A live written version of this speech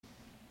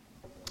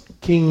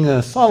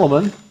King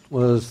Solomon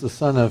was the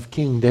son of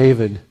King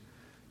David,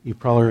 you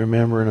probably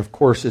remember, and of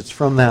course it's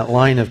from that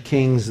line of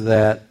kings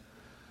that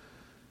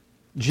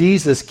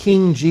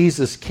King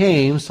Jesus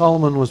came.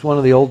 Solomon was one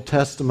of the Old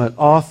Testament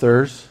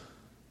authors.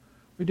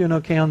 Are we doing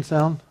okay on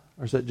sound?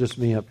 Or is that just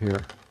me up here?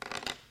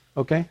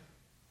 Okay.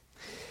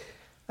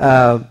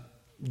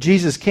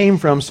 Jesus came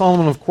from.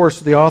 Solomon, of course,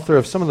 the author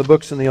of some of the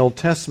books in the Old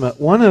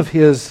Testament. One of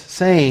his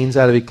sayings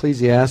out of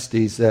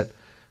Ecclesiastes that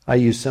I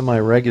use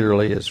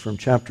semi-regularly is from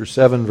chapter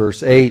 7,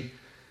 verse 8,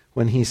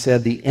 when he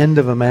said, "The end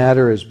of a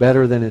matter is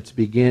better than its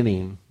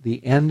beginning."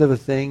 The end of a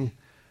thing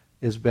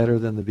is better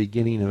than the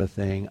beginning of a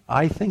thing.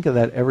 I think of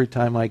that every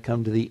time I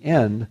come to the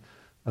end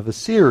of a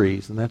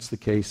series, and that's the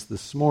case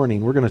this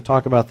morning. We're going to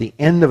talk about the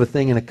end of a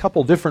thing in a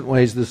couple different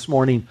ways this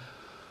morning.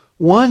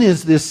 One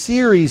is this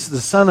series,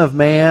 The Son of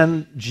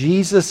Man,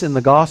 Jesus in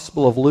the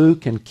Gospel of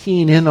Luke, and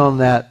keying in on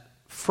that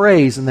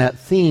phrase and that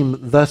theme,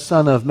 the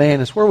Son of Man.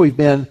 It's where we've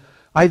been.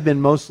 I've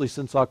been mostly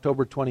since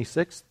October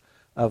 26th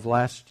of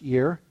last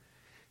year.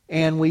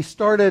 And we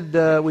started,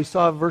 we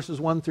saw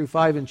verses 1 through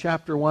 5 in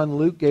chapter 1.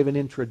 Luke gave an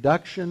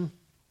introduction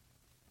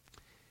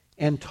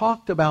and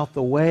talked about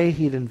the way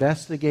he'd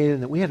investigated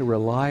and that we had a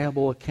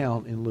reliable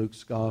account in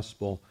Luke's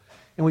Gospel.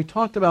 And we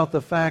talked about the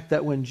fact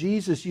that when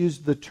Jesus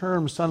used the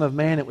term Son of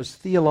Man, it was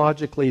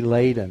theologically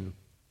laden.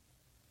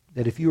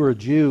 That if you were a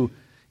Jew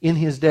in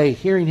his day,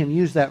 hearing him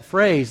use that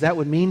phrase, that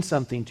would mean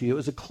something to you. It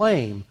was a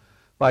claim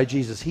by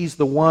Jesus. He's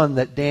the one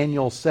that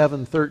Daniel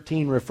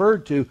 7:13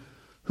 referred to,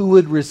 who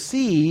would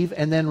receive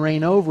and then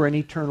reign over an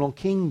eternal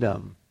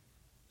kingdom.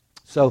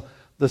 So,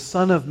 the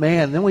Son of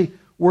Man. Then we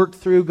worked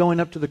through, going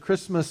up to the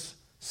Christmas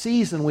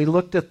season, we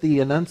looked at the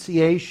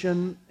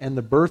Annunciation and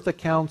the birth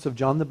accounts of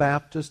John the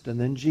Baptist and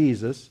then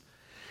Jesus.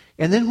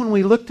 And then when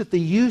we looked at the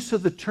use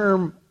of the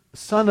term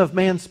Son of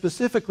Man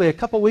specifically a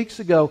couple weeks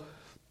ago,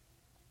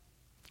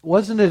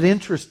 wasn't it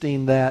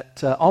interesting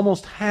that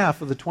almost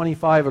half of the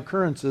 25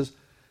 occurrences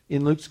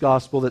in Luke's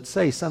Gospel that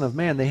say Son of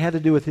Man, they had to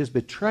do with his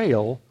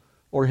betrayal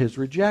or his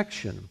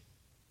rejection.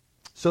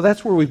 So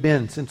that's where we've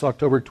been since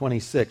October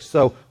 26th.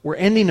 So we're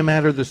ending a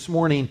matter this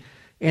morning,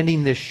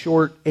 ending this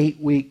short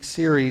 8-week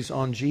series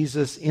on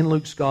Jesus in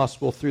Luke's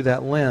Gospel through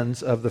that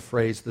lens of the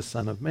phrase, the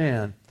Son of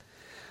Man.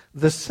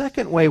 The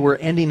second way we're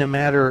ending a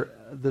matter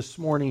this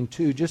morning,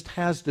 too, just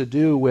has to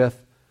do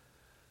with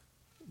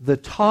the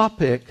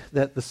topic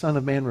that the Son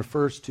of Man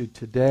refers to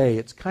today.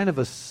 It's kind of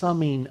a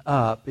summing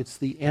up. It's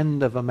the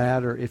end of a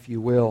matter, if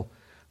you will.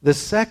 The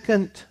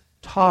second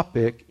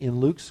topic in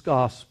Luke's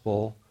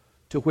Gospel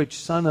to which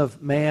Son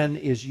of Man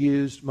is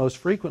used most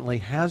frequently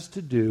has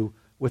to do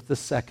with the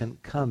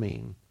second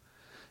coming.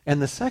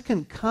 And the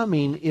second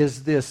coming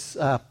is this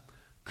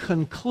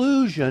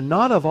conclusion,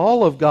 not of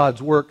all of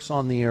God's works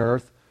on the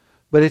earth,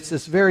 but it's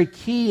this very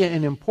key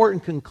and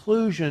important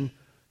conclusion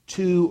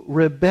to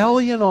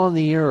rebellion on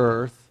the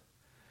earth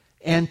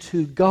and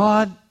to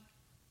God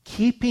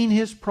keeping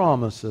His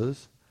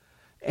promises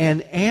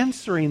and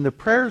answering the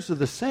prayers of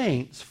the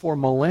saints for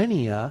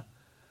millennia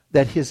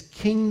that His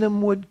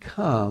kingdom would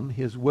come,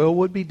 His will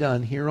would be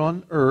done here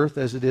on earth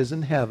as it is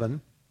in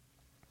heaven,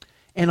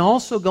 and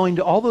also going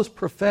to all those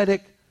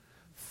prophetic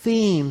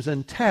themes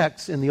and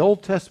texts in the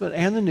Old Testament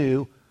and the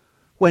New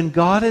when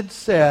God had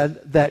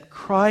said that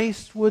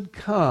Christ would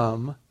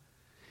come,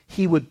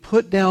 He would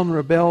put down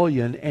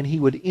rebellion, and He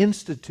would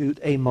institute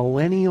a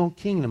millennial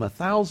kingdom, a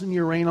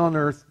 1,000-year reign on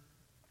earth,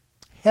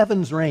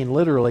 heaven's reign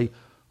literally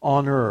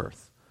on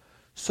earth.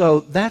 So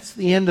that's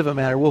the end of a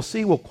matter. We'll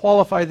see, we'll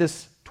qualify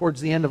this towards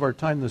the end of our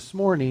time this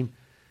morning.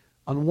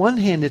 On one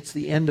hand, it's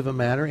the end of a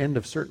matter, end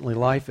of certainly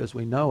life as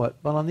we know it,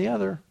 but on the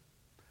other,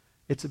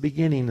 it's a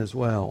beginning as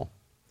well.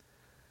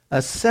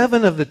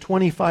 7 of the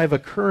 25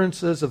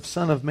 occurrences of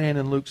Son of Man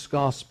in Luke's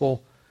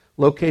Gospel,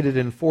 located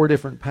in 4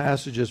 different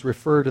passages,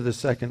 refer to the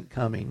second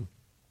coming.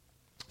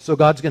 So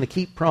God's going to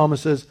keep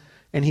promises,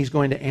 and He's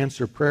going to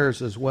answer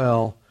prayers as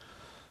well.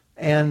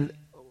 And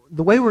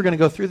the way we're going to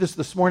go through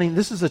this morning,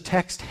 this is a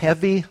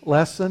text-heavy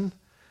lesson,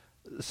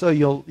 so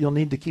you'll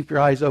need to keep your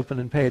eyes open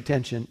and pay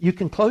attention. You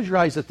can close your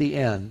eyes at the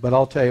end, but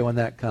I'll tell you when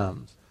that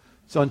comes.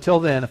 So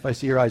until then, if I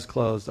see your eyes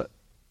closed,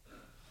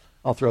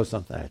 I'll throw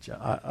something at you.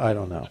 I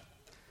don't know.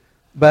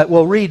 But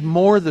we'll read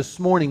more this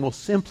morning. We'll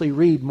simply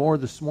read more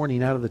this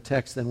morning out of the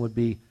text than would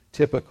be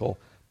typical.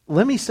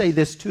 Let me say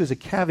this, too, as a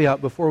caveat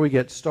before we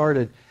get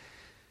started.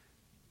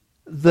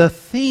 The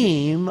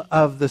theme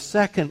of the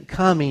second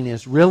coming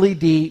is really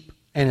deep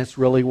and it's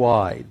really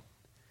wide.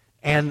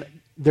 And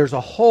there's a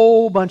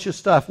whole bunch of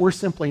stuff we're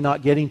simply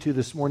not getting to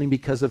this morning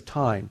because of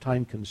time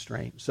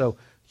constraints. So,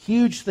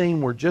 huge theme.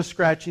 We're just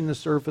scratching the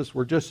surface.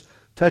 We're just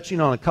touching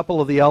on a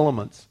couple of the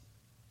elements.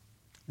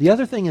 The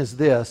other thing is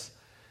this.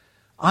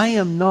 I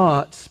am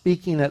not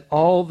speaking at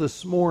all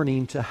this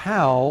morning to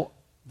how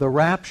the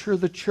rapture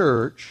of the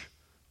church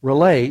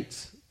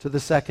relates to the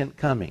second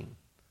coming.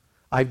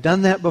 I've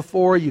done that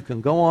before. You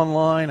can go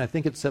online. I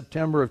think it's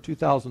September of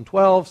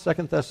 2012. 2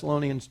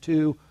 Thessalonians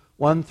 2,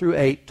 1 through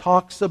 8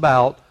 talks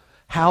about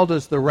how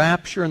does the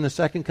rapture and the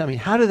second coming,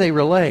 how do they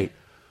relate?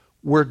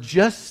 We're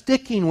just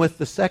sticking with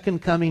the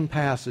second coming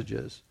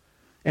passages.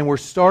 And we're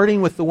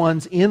starting with the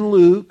ones in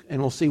Luke,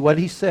 and we'll see what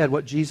he said,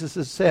 what Jesus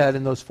has said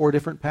in those 4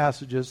 different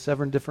passages,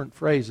 7 different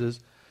phrases.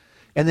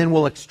 And then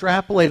we'll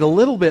extrapolate a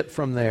little bit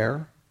from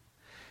there.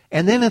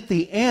 And then at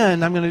the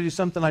end, I'm going to do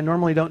something I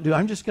normally don't do.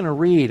 I'm just going to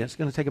read. It's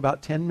going to take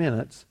about 10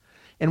 minutes.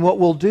 And what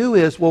we'll do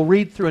is we'll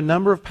read through a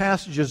number of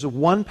passages, of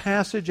one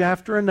passage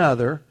after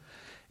another.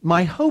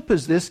 My hope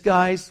is this,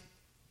 guys.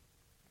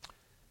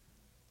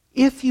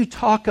 If you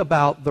talk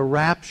about the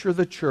rapture of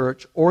the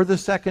church or the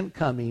second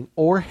coming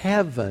or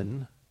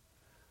heaven,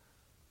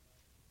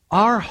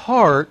 our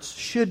hearts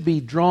should be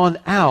drawn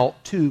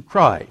out to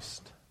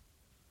Christ.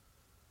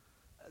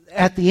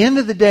 At the end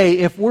of the day,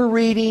 if we're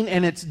reading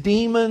and it's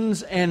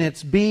demons and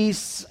it's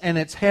beasts and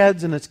it's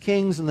heads and it's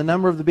kings and the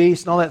number of the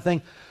beast and all that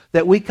thing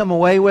that we come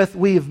away with,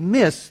 we've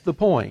missed the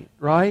point,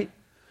 right?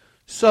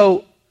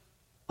 So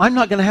I'm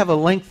not going to have a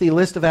lengthy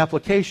list of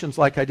applications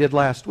like I did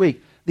last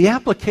week. The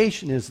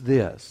application is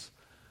this.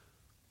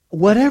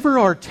 Whatever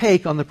our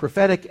take on the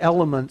prophetic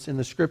elements in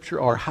the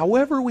Scripture are,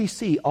 however we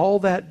see all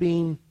that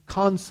being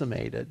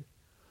consummated,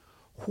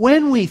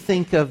 when we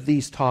think of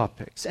these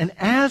topics, and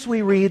as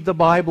we read the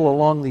Bible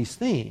along these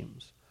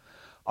themes,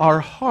 our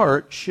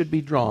heart should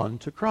be drawn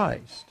to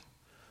Christ.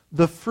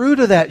 The fruit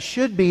of that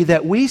should be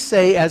that we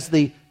say, as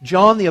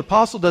John the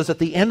Apostle does at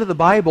the end of the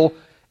Bible,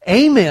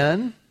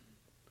 Amen,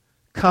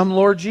 come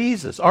Lord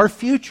Jesus. Our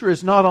future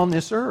is not on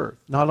this earth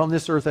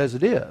as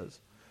it is.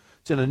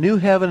 It's in a new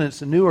heaven,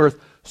 it's a new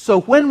earth.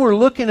 So when we're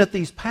looking at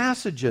these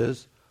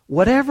passages,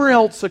 whatever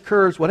else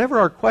occurs, whatever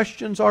our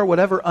questions are,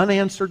 whatever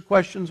unanswered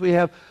questions we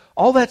have,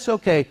 all that's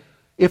okay.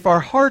 If our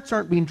hearts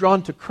aren't being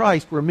drawn to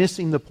Christ, we're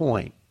missing the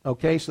point.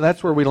 Okay, so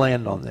that's where we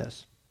land on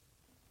this.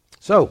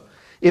 So,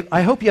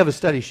 I hope you have a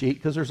study sheet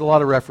because there's a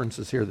lot of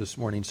references here this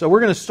morning. So we're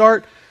going to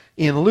start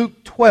in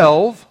Luke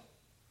 12.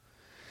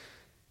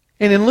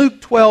 And in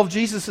Luke 12,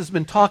 Jesus has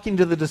been talking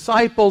to the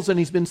disciples and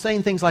he's been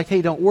saying things like,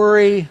 hey, don't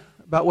worry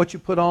about what you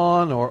put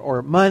on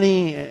or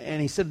money.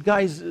 And he said,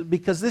 guys,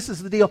 because this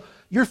is the deal,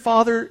 your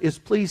Father is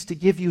pleased to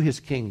give you His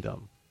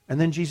kingdom. And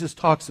then Jesus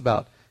talks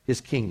about His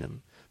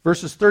kingdom.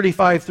 Verses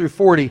 35 through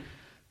 40,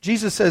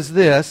 Jesus says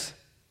this,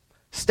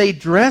 stay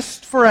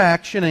dressed for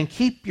action and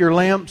keep your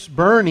lamps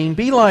burning.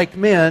 Be like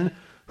men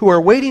who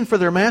are waiting for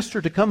their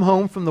master to come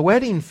home from the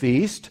wedding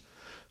feast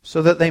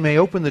so that they may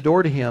open the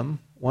door to him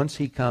once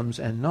he comes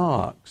and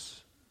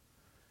knocks.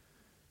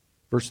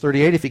 Verse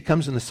 38, if he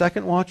comes in the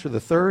second watch or the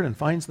third and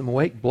finds them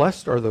awake,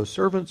 blessed are those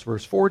servants.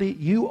 Verse 40,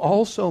 you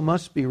also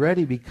must be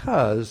ready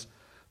because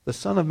the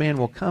Son of Man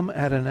will come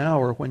at an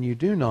hour when you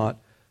do not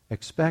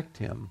expect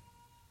him.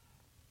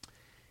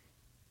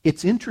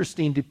 It's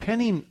interesting,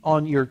 depending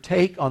on your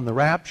take on the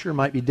rapture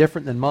might be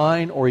different than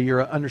mine, or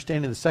your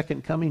understanding of the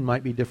second coming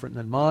might be different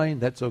than mine.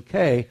 That's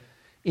okay.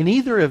 In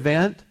either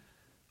event,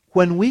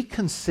 when we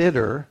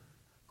consider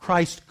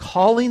Christ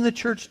calling the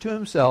church to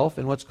himself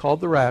in what's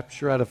called the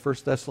rapture out of 1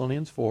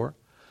 Thessalonians 4,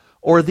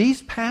 or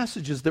these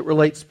passages that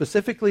relate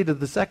specifically to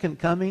the second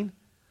coming,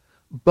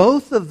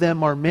 both of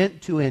them are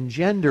meant to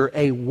engender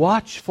a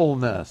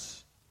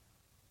watchfulness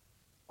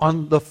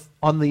on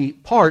the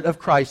part of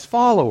Christ's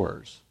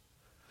followers.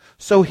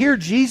 So here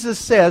Jesus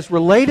says,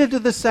 related to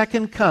the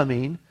second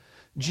coming,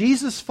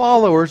 Jesus'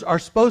 followers are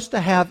supposed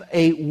to have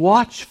a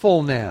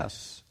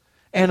watchfulness,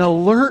 an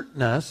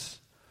alertness,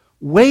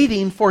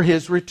 waiting for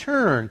his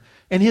return.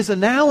 And his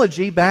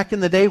analogy, back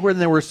in the day when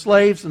there were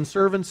slaves and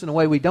servants in a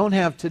way we don't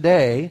have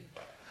today,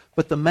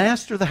 but the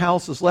master of the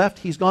house has left,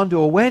 he's gone to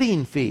a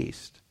wedding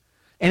feast.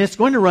 And it's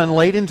going to run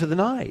late into the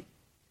night.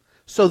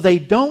 So they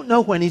don't know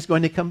when he's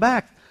going to come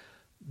back.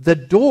 The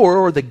door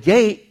or the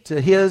gate to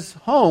his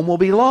home will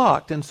be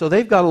locked, and so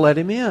they've got to let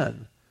him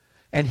in.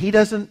 And he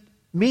doesn't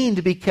mean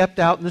to be kept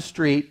out in the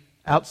street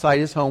outside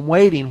his home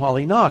waiting while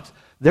he knocks.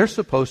 They're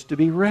supposed to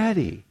be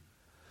ready.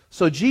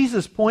 So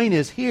Jesus' point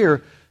is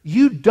here,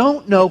 you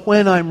don't know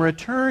when I'm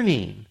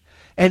returning.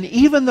 And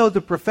even though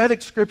the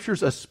prophetic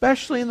scriptures,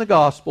 especially in the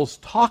Gospels,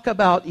 talk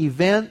about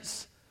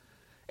events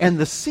and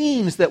the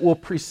scenes that will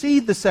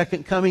precede the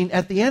second coming,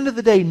 at the end of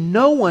the day,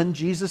 no one,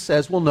 Jesus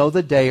says, will know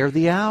the day or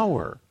the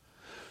hour.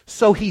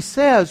 So he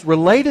says,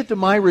 related to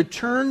my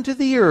return to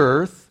the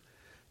earth,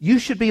 you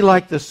should be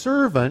like the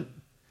servant.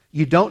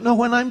 You don't know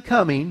when I'm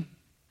coming.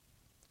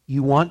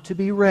 You want to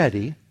be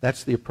ready.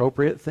 That's the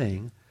appropriate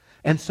thing.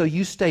 And so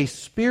you stay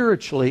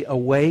spiritually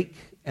awake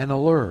and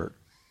alert.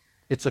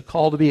 It's a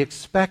call to be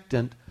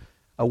expectant,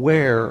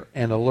 aware,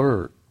 and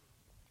alert.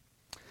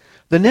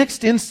 The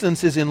next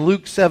instance is in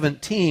Luke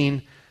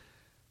 17.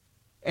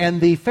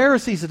 And the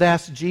Pharisees had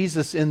asked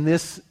Jesus in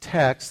this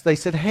text, they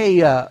said,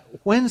 hey,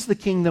 when's the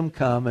kingdom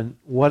come and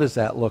what does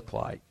that look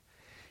like?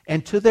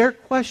 And to their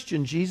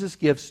question, Jesus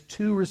gives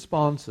two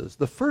responses.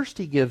 The first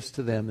he gives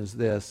to them is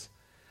this: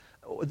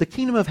 the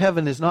kingdom of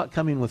heaven is not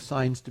coming with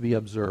signs to be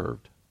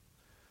observed.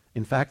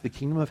 In fact, the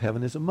kingdom of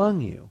heaven is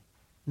among you.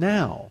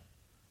 Now,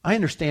 I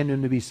understand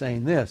him to be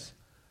saying this: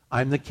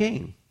 I'm the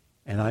king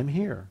and I'm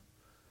here.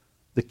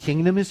 The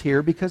kingdom is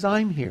here because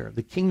I'm here.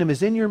 The kingdom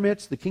is in your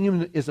midst. The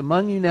kingdom is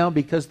among you now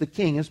because the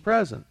king is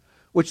present.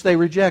 which they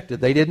rejected.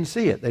 They didn't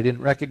see it. They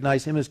didn't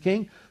recognize him as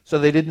king, so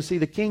they didn't see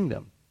the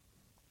kingdom.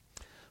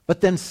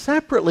 But then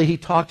separately he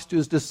talks to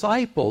his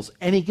disciples,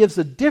 and he gives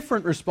a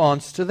different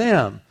response to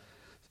them.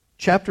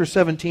 Chapter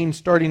 17,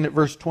 starting at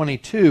verse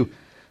 22.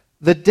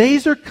 The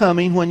days are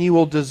coming when you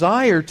will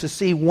desire to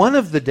see one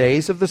of the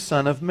days of the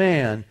Son of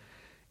Man,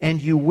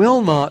 and you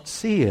will not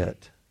see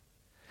it.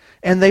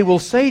 And they will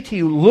say to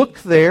you, look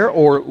there,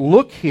 or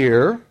look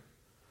here.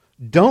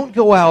 Don't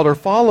go out or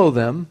follow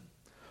them.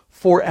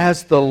 For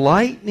as the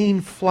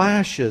lightning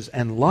flashes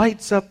and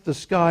lights up the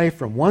sky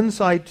from one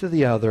side to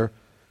the other,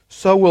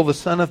 so will the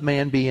Son of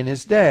Man be in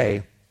his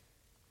day.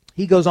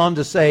 He goes on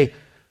to say,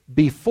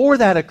 before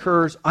that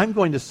occurs, I'm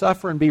going to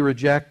suffer and be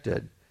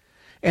rejected.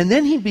 And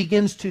then he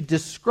begins to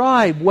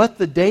describe what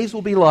the days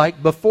will be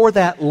like before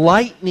that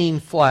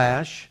lightning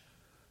flash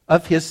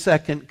of his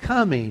second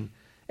coming.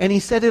 And he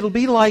said it'll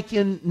be like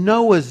in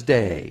Noah's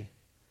day.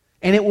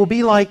 And it will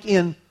be like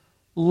in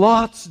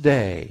Lot's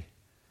day.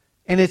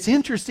 And it's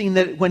interesting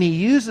that when he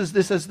uses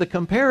this as the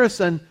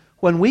comparison,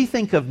 when we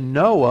think of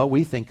Noah,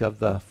 we think of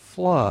the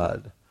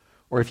flood.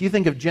 Or if you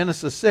think of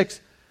Genesis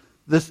 6,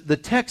 the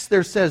text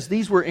there says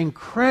these were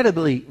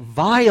incredibly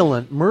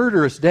violent,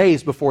 murderous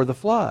days before the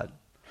flood.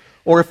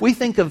 Or if we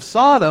think of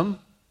Sodom,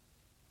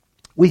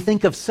 we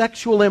think of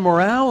sexual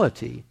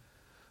immorality.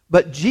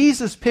 But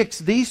Jesus picks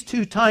these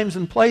two times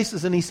and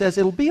places, and he says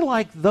it'll be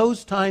like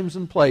those times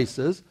and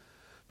places.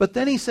 But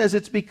then he says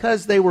it's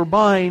because they were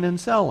buying and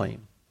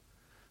selling.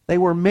 They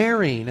were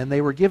marrying and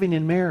they were giving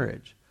in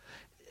marriage.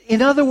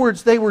 In other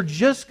words, they were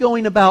just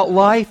going about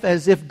life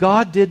as if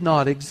God did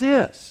not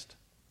exist.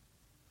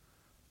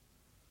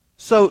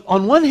 So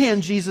on one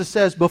hand, Jesus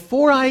says,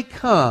 before I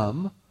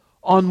come,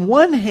 on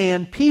one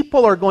hand,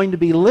 people are going to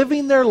be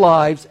living their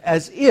lives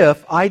as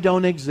if I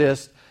don't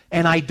exist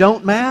and I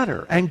don't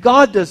matter and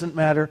God doesn't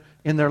matter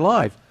in their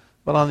life.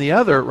 But on the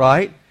other,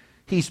 right,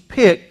 he's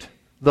picked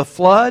the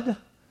flood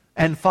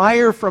and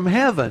fire from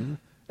heaven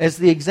as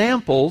the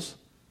examples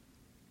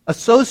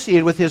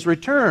associated with his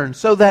return,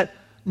 so that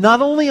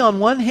not only on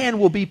one hand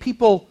will be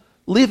people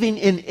living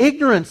in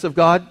ignorance of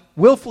God,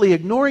 willfully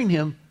ignoring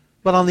him,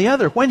 but on the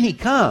other, when he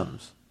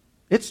comes,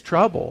 it's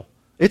trouble.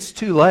 It's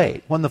too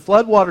late. When the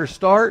floodwaters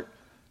start,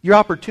 your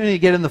opportunity to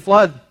get in the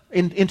flood,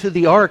 into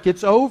the ark,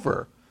 it's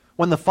over.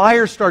 When the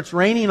fire starts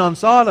raining on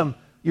Sodom,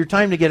 your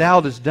time to get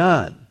out is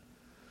done.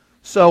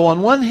 So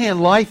on one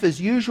hand, life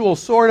as usual,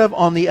 sort of.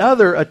 On the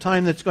other, a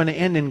time that's going to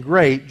end in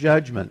great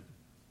judgment.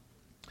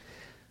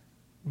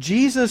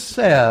 Jesus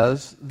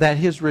says that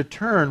his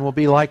return will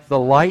be like the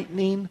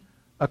lightning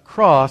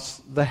across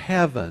the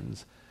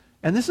heavens.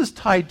 And this is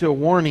tied to a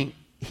warning.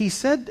 He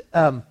said,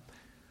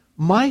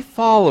 my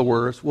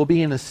followers will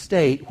be in a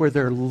state where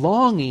they're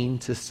longing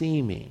to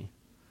see me.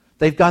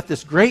 They've got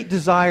this great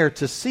desire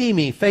to see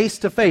me face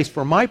to face,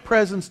 for my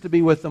presence to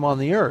be with them on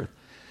the earth.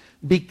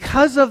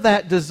 Because of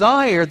that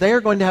desire, they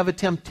are going to have a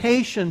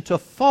temptation to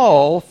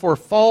fall for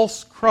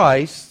false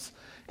Christs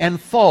and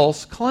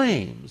false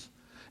claims.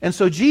 And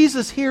so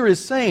Jesus here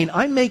is saying,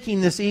 I'm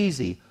making this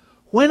easy.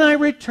 When I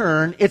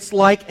return, it's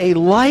like a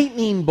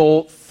lightning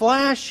bolt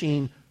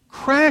flashing,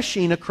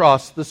 crashing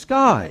across the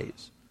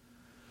skies.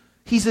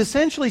 He's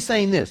essentially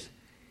saying this: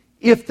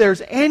 if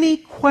there's any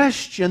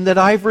question that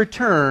I've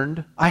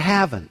returned, I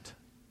haven't.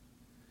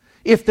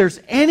 If there's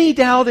any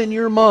doubt in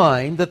your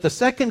mind that the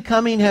second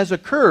coming has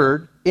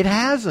occurred, it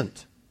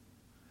hasn't.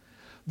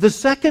 The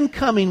second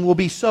coming will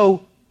be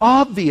so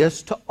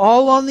obvious to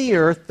all on the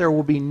earth, there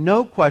will be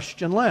no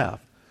question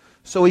left.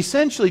 So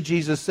essentially,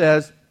 Jesus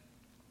says,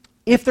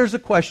 if there's a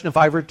question if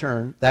I've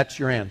returned, that's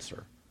your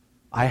answer.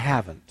 I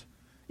haven't.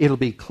 It'll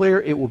be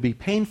clear, it will be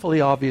painfully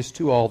obvious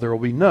to all. There will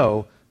be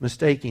no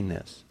mistaking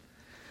this.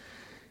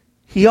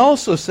 He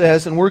also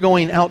says, and we're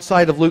going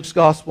outside of Luke's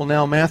gospel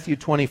now, Matthew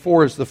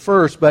 24 is the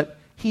first, but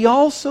he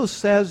also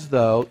says,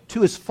 though,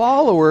 to his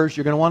followers,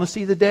 you're going to want to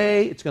see the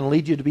day. It's going to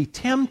lead you to be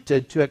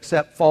tempted to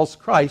accept false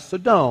Christ, so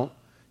don't.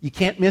 You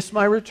can't miss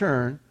my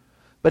return.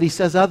 But he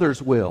says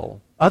others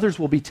will. Others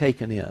will be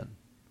taken in.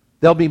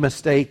 They'll be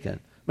mistaken.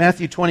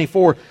 Matthew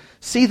 24,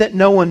 see that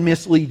no one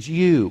misleads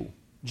you,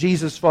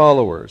 Jesus'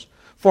 followers.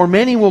 For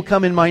many will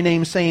come in my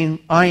name saying,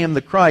 I am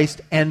the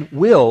Christ, and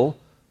will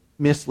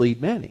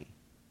mislead many.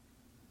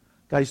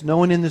 Guys, no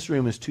one in this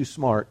room is too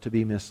smart to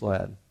be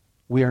misled.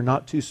 We are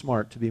not too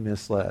smart to be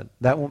misled.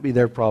 That won't be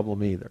their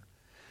problem either.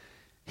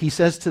 He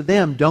says to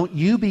them, don't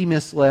you be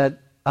misled,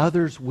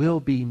 others will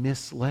be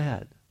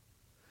misled.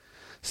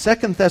 2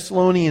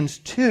 Thessalonians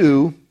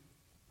 2,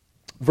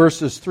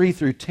 verses 3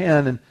 through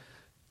 10, and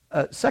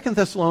 2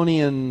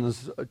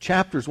 Thessalonians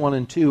chapters 1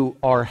 and 2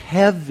 are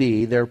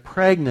heavy. They're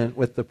pregnant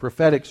with the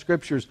prophetic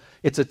scriptures.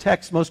 It's a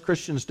text most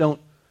Christians don't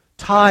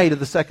tie to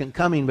the second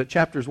coming, but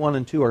chapters 1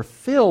 and 2 are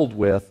filled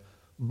with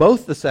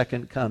both the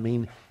second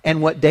coming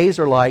and what days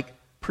are like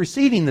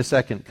preceding the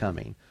second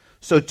coming.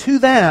 So to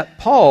that,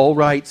 Paul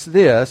writes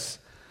this,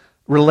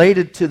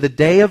 related to the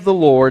day of the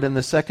Lord and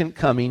the second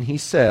coming. He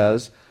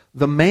says,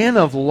 the man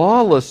of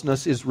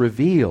lawlessness is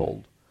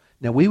revealed.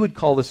 Now, we would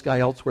call this guy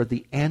elsewhere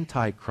the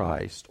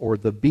Antichrist or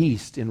the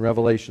beast in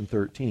Revelation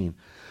 13.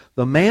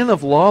 The man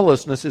of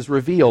lawlessness is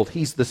revealed.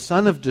 He's the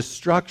son of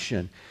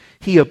destruction.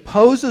 He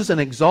opposes and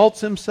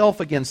exalts himself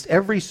against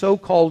every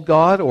so-called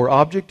God or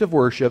object of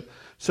worship,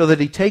 so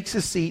that he takes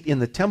his seat in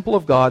the temple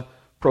of God,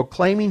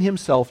 proclaiming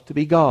himself to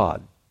be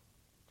God.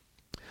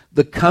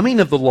 The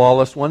coming of the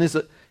lawless one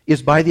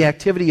is by the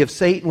activity of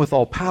Satan with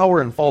all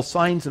power and false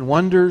signs and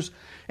wonders,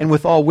 and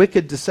with all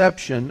wicked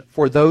deception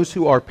for those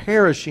who are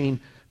perishing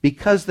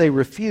because they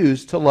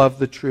refuse to love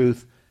the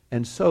truth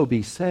and so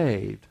be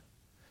saved.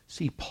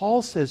 See,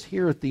 Paul says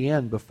here at the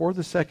end, before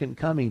the second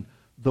coming,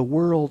 the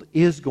world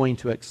is going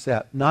to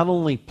accept not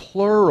only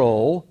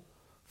plural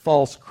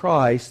false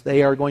Christ,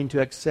 they are going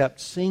to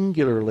accept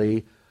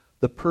singularly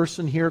the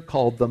person here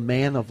called the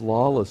man of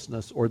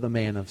lawlessness or the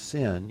man of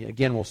sin.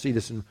 Again, we'll see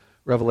this in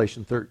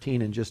Revelation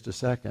 13 in just a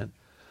second.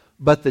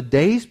 But the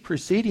days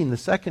preceding the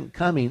second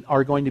coming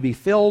are going to be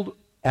filled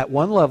at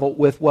one level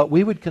with what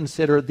we would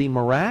consider the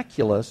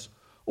miraculous,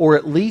 or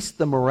at least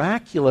the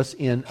miraculous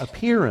in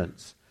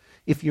appearance.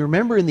 If you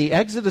remember in the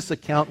Exodus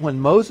account, when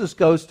Moses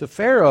goes to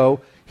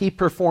Pharaoh, he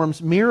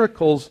performs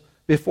miracles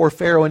before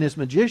Pharaoh and his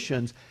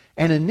magicians.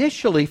 And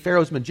initially,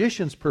 Pharaoh's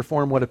magicians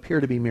perform what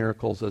appear to be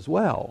miracles as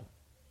well.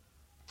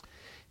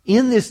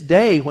 In this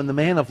day, when the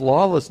man of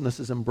lawlessness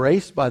is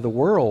embraced by the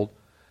world,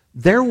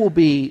 there will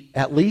be,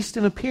 at least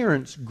in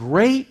appearance,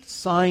 great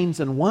signs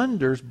and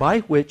wonders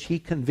by which he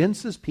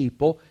convinces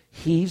people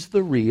he's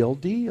the real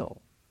deal.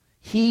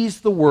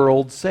 He's the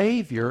world's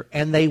Savior,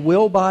 and they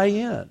will buy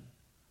in.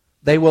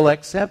 They will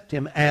accept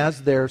him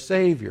as their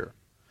Savior.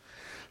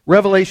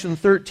 Revelation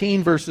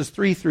 13, verses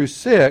 3 through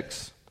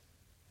 6,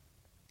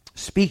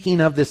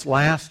 speaking of this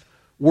last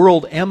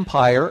world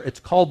empire, it's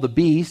called the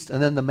beast,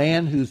 and then the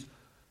man who's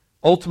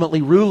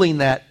ultimately ruling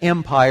that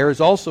empire is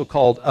also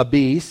called a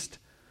beast.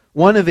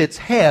 One of its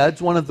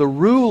heads, one of the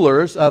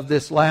rulers of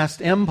this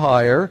last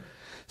empire,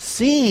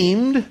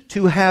 seemed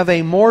to have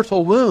a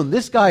mortal wound.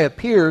 This guy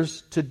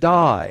appears to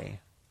die.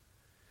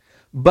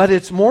 But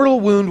its mortal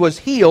wound was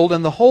healed,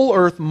 and the whole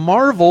earth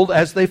marveled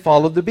as they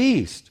followed the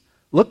beast.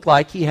 Looked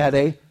like he had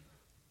a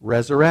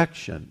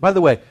resurrection. By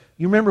the way,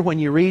 you remember when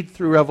you read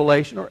through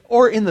Revelation,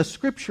 or in the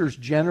Scriptures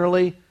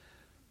generally,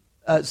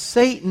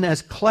 Satan,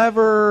 as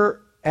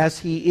clever as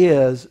he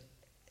has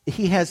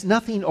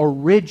nothing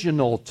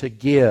original to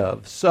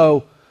give.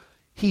 So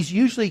he's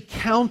usually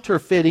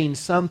counterfeiting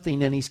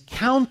something, and he's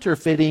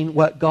counterfeiting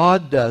what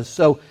God does.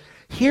 So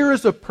here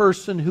is a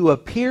person who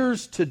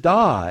appears to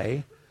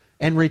die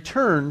and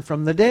return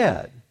from the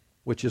dead,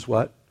 which is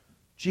what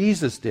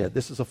Jesus did.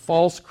 This is a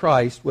false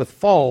Christ with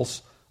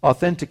false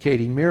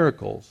authenticating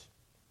miracles.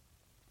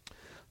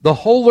 The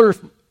whole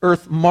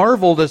earth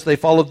marveled as they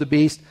followed the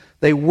beast.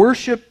 They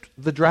worshipped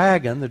the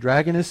dragon. The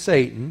dragon is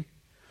Satan.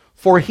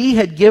 For he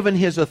had given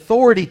his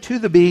authority to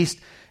the beast,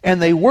 and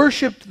they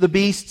worshipped the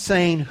beast,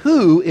 saying,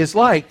 "Who is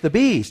like the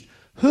beast?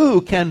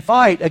 Who can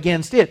fight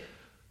against it?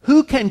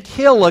 Who can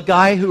kill a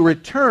guy who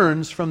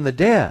returns from the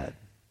dead?"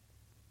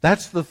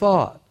 That's the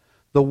thought.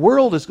 The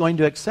world is going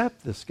to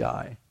accept this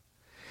guy.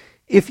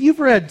 If you've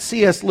read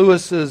C.S.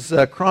 Lewis's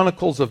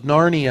Chronicles of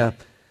Narnia,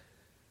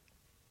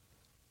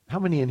 how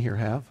many in here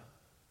have?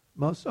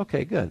 Most?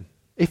 Okay, good.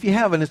 If you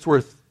haven't, it's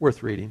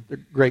worth reading. They're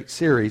a great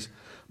series.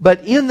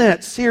 But in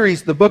that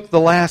series, the book The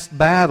Last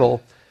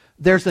Battle,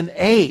 there's an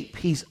ape.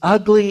 He's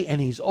ugly and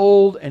he's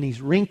old and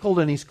he's wrinkled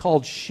and he's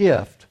called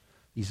Shift.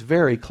 He's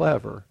very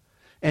clever.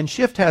 And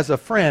Shift has a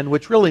friend,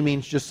 which really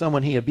means just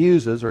someone he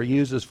abuses or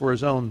uses for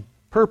his own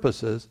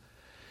purposes.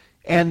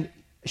 And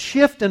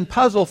Shift and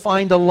Puzzle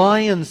find a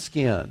lion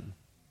skin.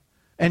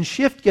 And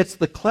Shift gets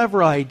the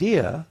clever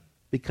idea,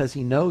 because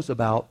he knows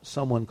about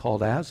someone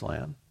called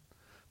Aslan,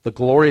 the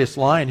glorious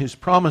lion who's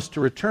promised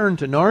to return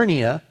to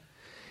Narnia.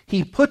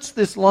 He puts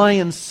this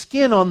lion's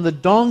skin on the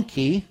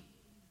donkey,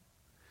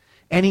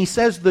 and he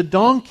says the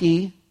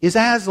donkey is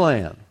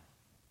Aslan.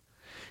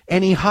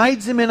 And he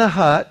hides him in a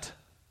hut,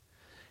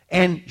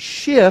 and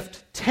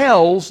Shift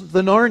tells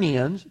the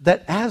Narnians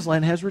that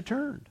Aslan has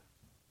returned.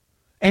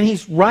 And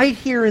he's right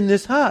here in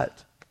this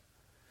hut.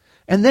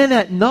 And then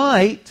at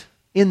night,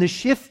 in the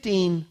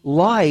shifting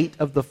light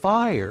of the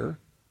fire,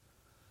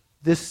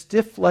 this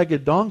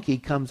stiff-legged donkey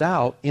comes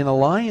out in a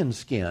lion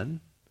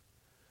skin,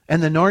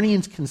 and the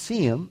Narnians can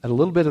see him at a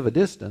little bit of a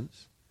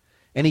distance,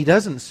 and he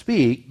doesn't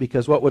speak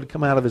because what would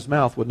come out of his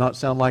mouth would not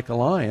sound like a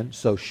lion,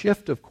 so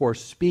Shift, of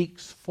course,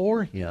 speaks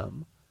for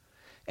him.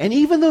 And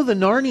even though the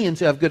Narnians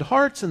have good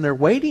hearts and they're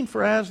waiting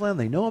for Aslan,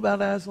 they know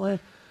about Aslan,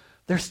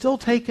 they're still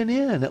taken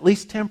in, at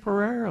least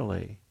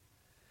temporarily.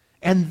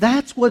 And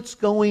that's what's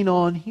going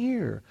on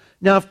here.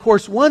 Now, of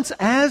course, once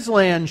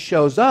Aslan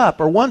shows up,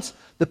 or once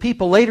the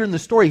people later in the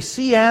story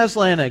see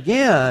Aslan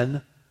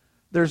again,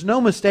 there's no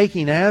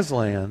mistaking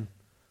Aslan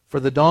for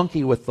the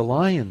donkey with the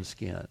lion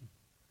skin.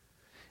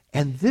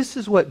 And this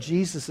is what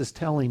Jesus is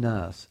telling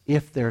us.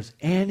 If there's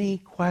any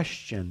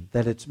question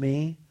that it's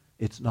me,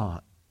 it's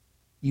not.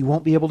 You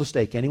won't be able to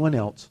stake anyone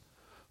else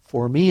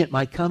for me at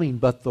my coming,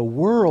 but the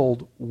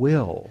world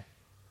will.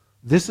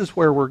 This is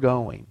where we're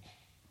going.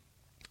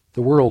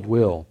 The world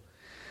will.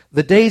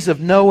 The days of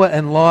Noah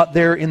and Lot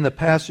there in the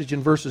passage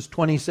in verses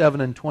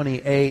 27 and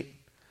 28.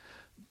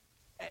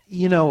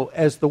 You know,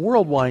 as the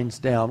world winds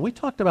down, we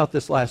talked about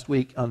this last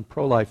week on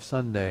Pro-Life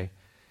Sunday.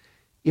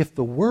 If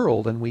the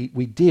world, and we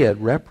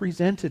did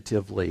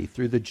representatively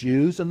through the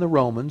Jews and the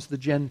Romans, the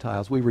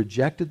Gentiles, we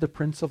rejected the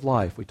Prince of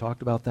Life. We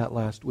talked about that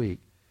last week.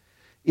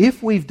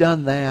 If we've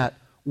done that,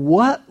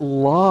 what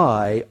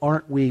lie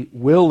aren't we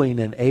willing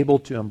and able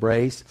to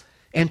embrace?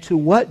 And to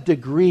what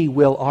degree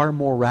will our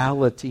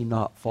morality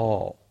not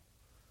fall?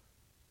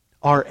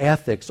 Our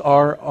ethics,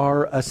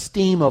 our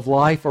esteem of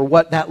life, or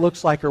what that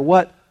looks like, or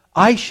what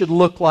I should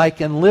look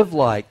like and live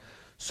like.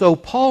 So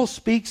Paul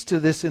speaks to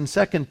this in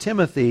 2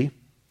 Timothy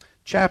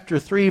chapter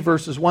 3,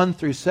 verses 1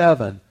 through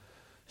 7.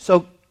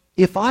 So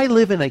if I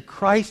live in a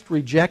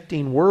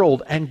Christ-rejecting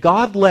world and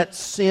God lets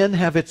sin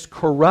have its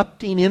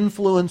corrupting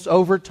influence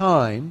over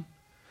time,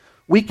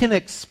 we can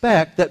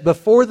expect that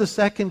before the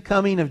second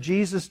coming of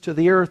Jesus to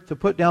the earth to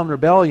put down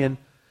rebellion,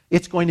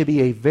 it's going to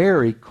be a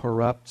very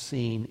corrupt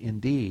scene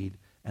indeed.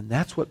 And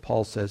that's what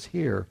Paul says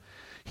here.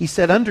 He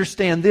said,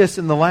 understand this,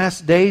 in the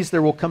last days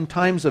there will come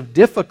times of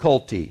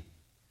difficulty.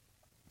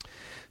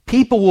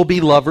 People will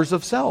be lovers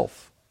of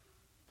self,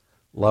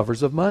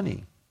 lovers of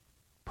money,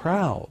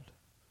 proud,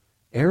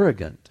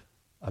 arrogant,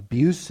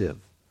 abusive,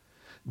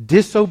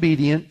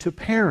 disobedient to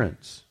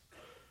parents,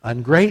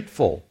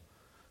 ungrateful,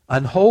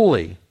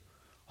 unholy,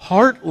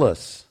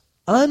 heartless,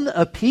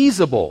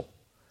 unappeasable,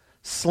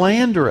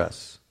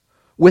 slanderous,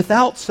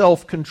 without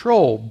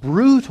self-control,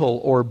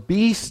 brutal or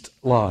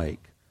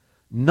beast-like,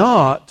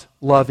 not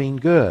loving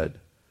good,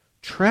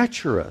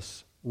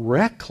 treacherous,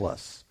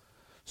 reckless,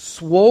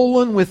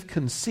 swollen with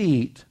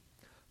conceit,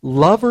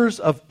 lovers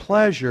of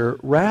pleasure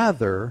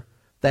rather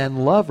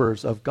than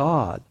lovers of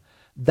God.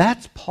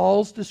 That's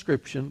Paul's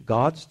description,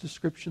 God's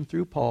description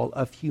through Paul,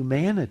 of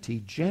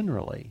humanity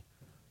generally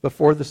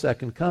before the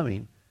second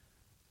coming.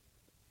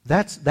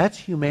 That's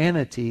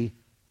humanity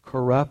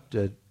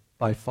corrupted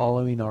by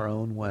following our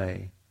own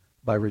way,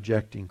 by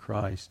rejecting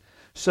Christ.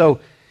 So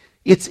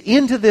it's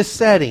into this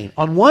setting.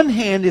 On one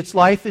hand, it's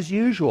life as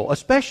usual,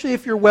 especially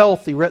if you're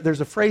wealthy.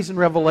 There's a phrase in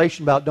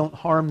Revelation about don't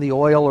harm the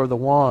oil or the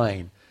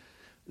wine.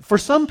 For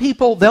some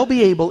people, they'll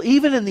be able,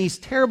 even in these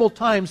terrible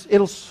times,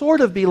 it'll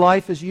sort of be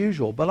life as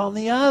usual. But on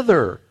the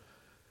other,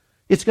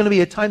 it's going to be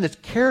a time that's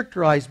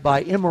characterized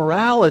by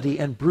immorality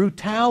and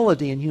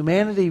brutality, and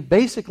humanity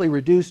basically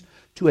reduced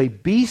to a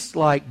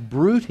beast-like,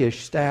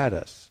 brutish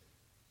status.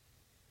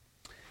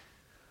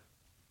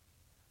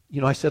 You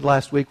know, I said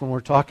last week when we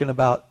were talking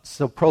about,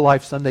 so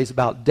Pro-Life Sundays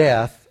about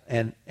death,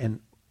 and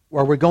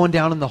are we going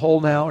down in the hole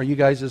now? Are you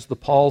guys, is the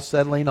Paul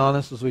settling on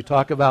us as we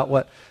talk about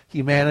what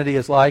humanity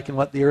is like and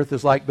what the earth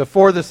is like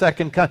before the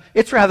second coming?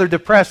 It's rather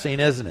depressing,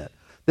 isn't it?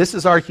 This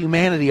is our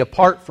humanity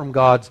apart from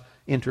God's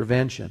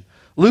intervention.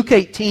 Luke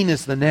 18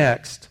 is the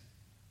next.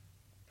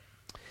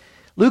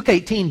 Luke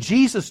 18,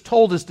 Jesus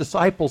told his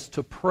disciples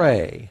to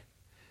pray.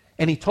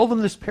 And he told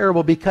them this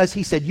parable because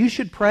he said, you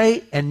should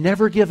pray and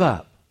never give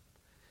up.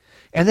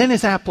 And then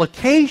his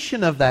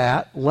application of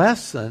that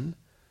lesson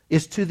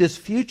is to this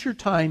future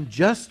time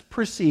just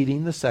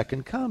preceding the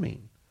second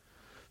coming.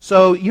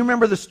 So you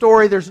remember the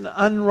story, there's an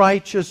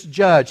unrighteous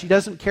judge. He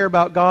doesn't care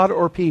about God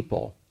or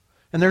people.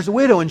 And there's a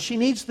widow, and she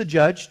needs the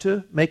judge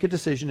to make a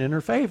decision in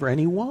her favor, and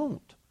he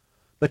won't.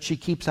 But she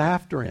keeps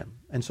after him.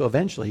 And so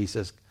eventually he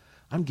says,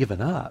 I'm giving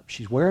up.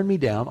 She's wearing me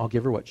down. I'll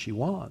give her what she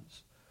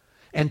wants.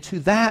 And to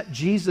that,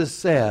 Jesus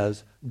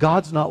says,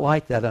 God's not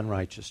like that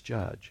unrighteous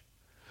judge.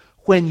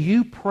 When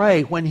you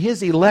pray, when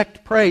his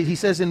elect pray, he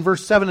says in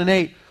verse 7 and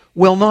 8,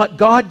 will not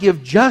God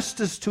give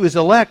justice to his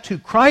elect who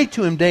cry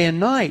to him day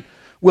and night?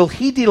 Will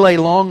he delay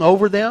long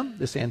over them?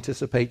 This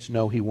anticipates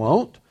no, he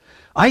won't.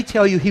 I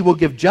tell you, he will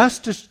give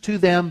justice to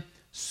them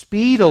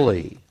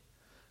speedily.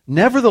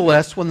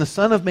 Nevertheless, when the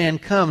Son of Man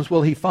comes,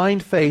 will he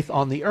find faith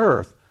on the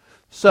earth?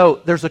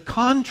 So there's a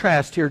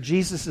contrast here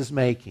Jesus is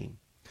making.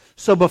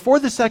 So before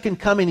the second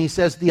coming, he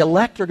says, the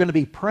elect are going to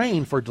be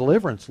praying for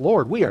deliverance.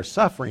 Lord, we are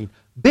suffering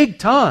big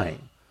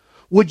time.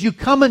 Would you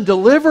come and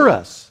deliver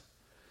us?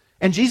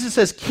 And Jesus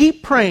says,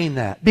 keep praying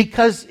that,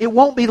 because it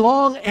won't be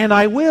long, and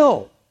I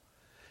will.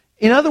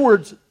 In other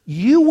words,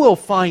 you will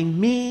find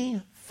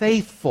me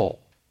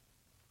faithful.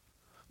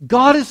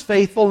 God is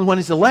faithful, and when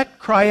his elect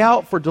cry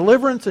out for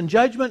deliverance and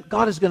judgment,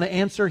 God is going to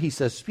answer, he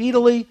says,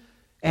 speedily,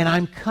 and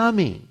I'm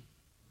coming.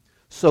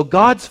 So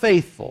God's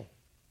faithful.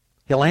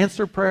 He'll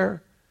answer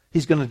prayer.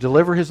 He's going to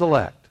deliver his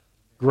elect.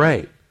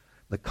 Great.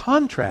 The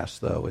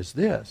contrast, though, is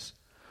this.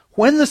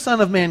 When the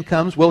Son of Man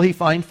comes, will he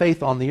find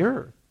faith on the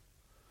earth?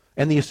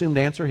 And the assumed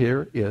answer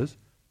here is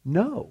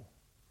no.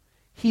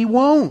 He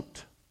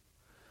won't.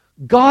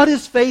 God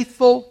is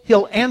faithful.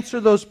 He'll answer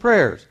those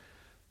prayers.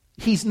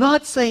 He's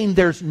not saying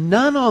there's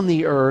none on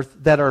the earth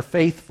that are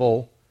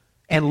faithful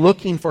and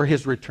looking for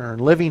his return,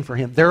 living for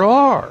him. There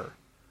are.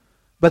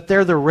 But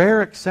they're the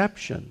rare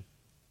exception.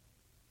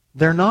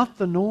 They're not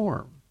the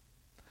norm.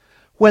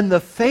 When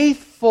the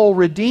faithful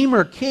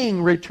Redeemer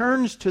King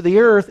returns to the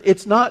earth,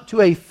 it's not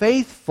to a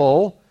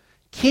faithful,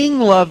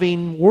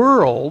 king-loving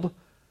world.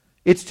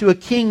 It's to a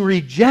king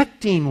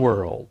rejecting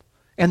world.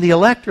 And the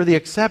elect are the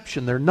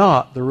exception. They're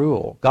not the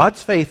rule.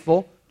 God's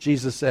faithful,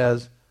 Jesus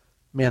says,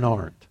 men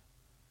aren't.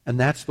 And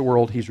that's the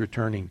world he's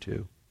returning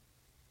to.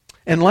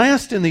 And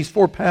last in these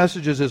four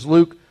passages is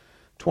Luke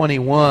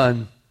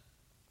 21.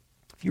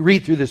 If you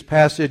read through this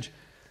passage,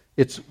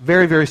 it's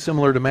very, very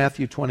similar to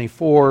Matthew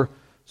 24.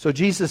 So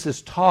Jesus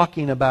is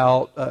talking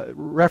about,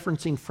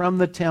 referencing from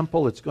the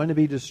temple, it's going to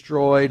be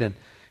destroyed, and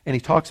he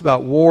talks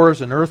about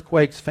wars and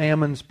earthquakes,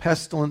 famines,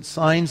 pestilence,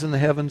 signs in the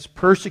heavens,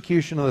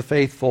 persecution of the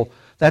faithful.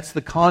 That's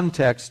the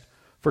context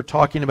for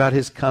talking about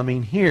his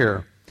coming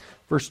here.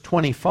 Verse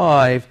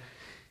 25,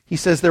 he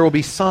says, there will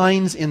be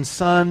signs in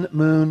sun,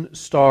 moon,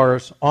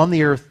 stars, on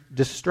the earth,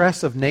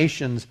 distress of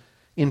nations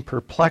in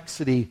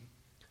perplexity.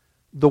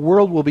 The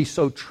world will be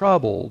so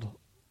troubled,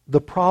 the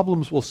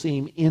problems will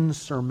seem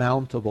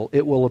insurmountable.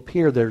 It will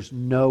appear there's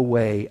no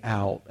way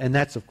out. And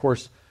that's, of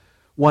course,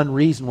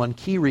 one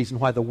key reason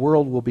why the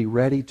world will be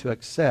ready to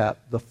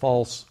accept the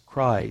false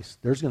Christ.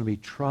 There's going to be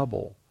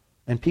trouble.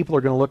 And people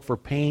are going to look for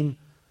pain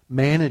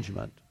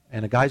management.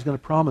 And a guy's going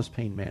to promise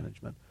pain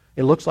management.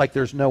 It looks like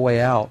there's no way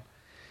out.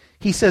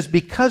 He says,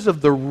 because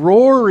of the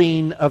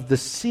roaring of the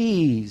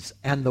seas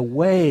and the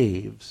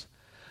waves.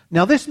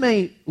 Now, this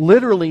may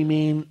literally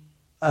mean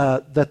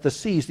that the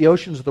seas, the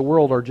oceans of the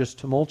world are just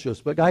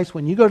tumultuous. But guys,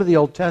 when you go to the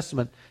Old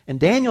Testament, and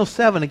Daniel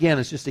 7, again,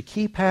 is just a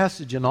key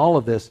passage in all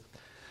of this,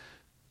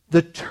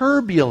 the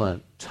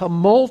turbulent,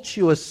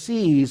 tumultuous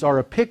seas are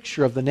a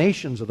picture of the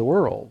nations of the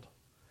world.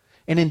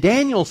 And in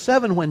Daniel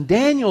 7, when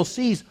Daniel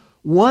sees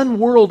one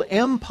world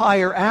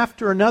empire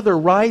after another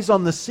rise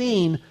on the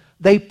scene,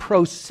 they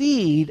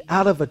proceed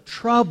out of a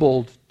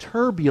troubled,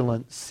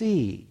 turbulent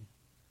sea.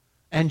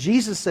 And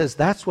Jesus says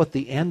that's what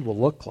the end will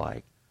look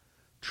like.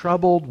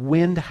 Troubled,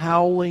 wind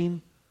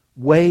howling,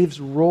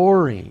 waves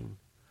roaring.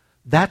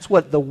 That's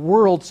what the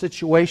world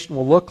situation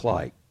will look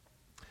like.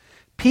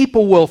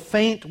 People will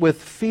faint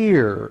with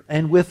fear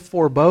and with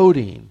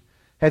foreboding.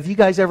 Have you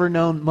guys ever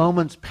known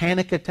moments,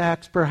 panic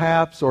attacks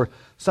perhaps, or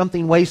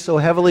something weighs so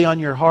heavily on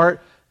your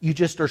heart, you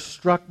just are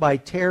struck by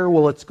terror?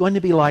 Well, it's going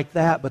to be like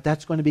that, but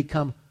that's going to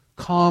become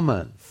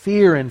common.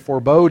 Fear and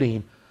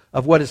foreboding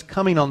of what is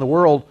coming on the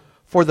world.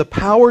 For the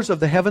powers of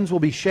the heavens will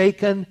be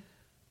shaken.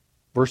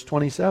 Verse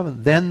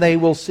 27, then they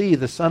will see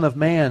the Son of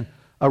Man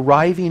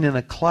arriving in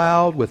a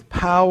cloud with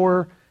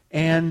power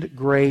and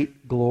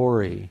great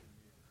glory.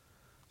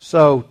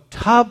 So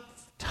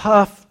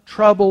tough,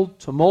 troubled,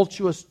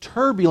 tumultuous,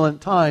 turbulent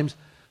times,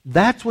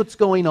 that's what's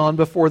going on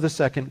before the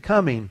second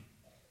coming.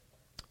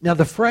 Now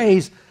the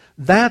phrase,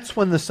 that's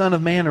when the Son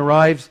of Man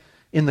arrives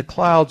in the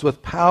clouds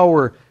with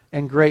power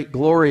and great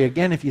glory.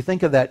 Again, if you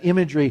think of that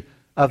imagery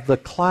of the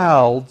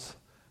clouds,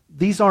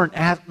 these aren't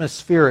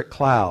atmospheric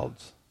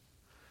clouds.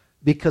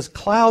 Because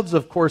clouds,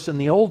 of course, in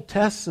the Old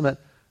Testament,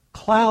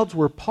 clouds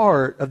were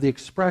part of the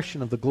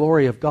expression of the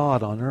glory of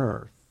God on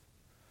earth.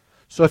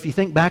 So if you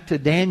think back to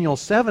Daniel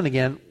 7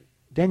 again,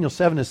 Daniel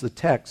 7 is the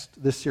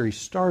text this series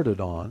started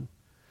on.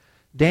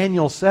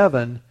 Daniel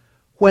 7,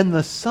 when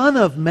the Son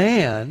of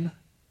Man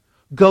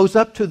goes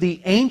up to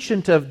the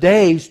Ancient of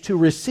Days to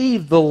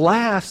receive the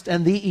last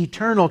and the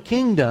eternal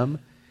kingdom,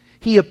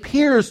 he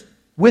appears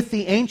with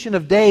the Ancient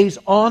of Days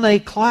on a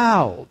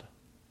cloud.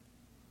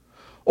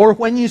 Or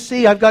when you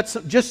see, I've got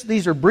some, just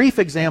these are brief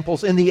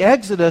examples, in the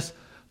Exodus,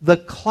 the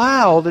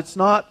cloud, it's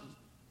not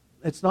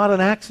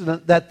an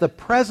accident that the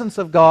presence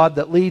of God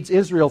that leads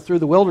Israel through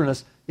the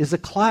wilderness is a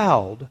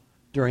cloud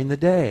during the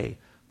day.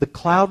 The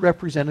cloud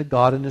represented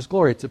God in His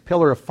glory. It's a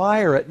pillar of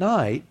fire at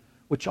night,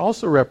 which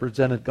also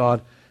represented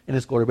God in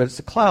His glory, but it's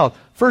a cloud.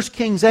 1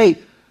 Kings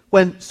 8,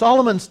 when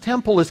Solomon's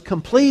temple is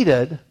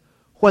completed,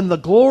 when the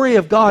glory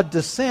of God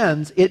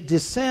descends, it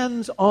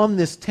descends on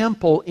this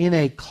temple in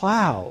a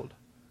cloud.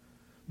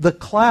 The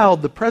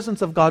cloud, the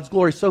presence of God's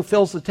glory, so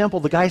fills the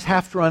temple, the guys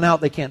have to run out.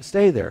 They can't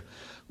stay there.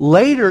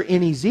 Later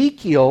in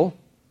Ezekiel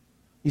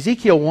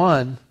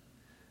 1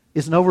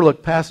 is an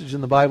overlooked passage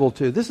in the Bible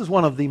too. This is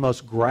one of the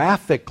most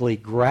graphically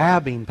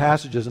grabbing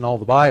passages in all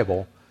the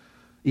Bible.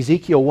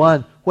 Ezekiel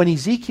 1, when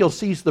Ezekiel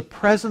sees the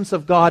presence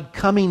of God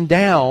coming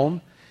down,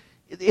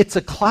 it's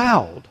a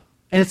cloud.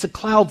 And it's a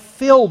cloud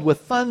filled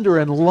with thunder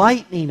and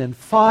lightning and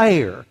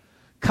fire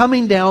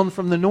coming down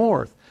from the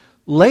north.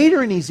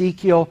 Later in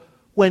Ezekiel,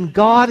 when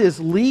God is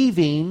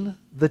leaving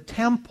the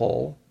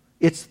temple,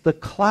 it's the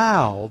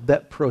cloud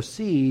that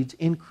proceeds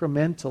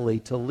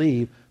incrementally to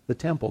leave the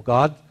temple.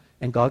 God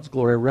and God's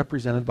glory are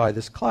represented by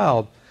this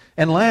cloud.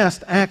 And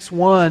last, Acts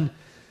 1,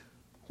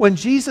 when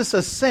Jesus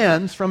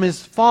ascends from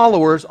His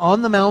followers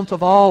on the Mount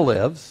of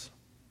Olives,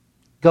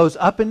 goes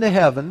up into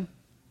heaven,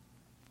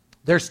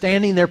 they're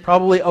standing there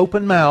probably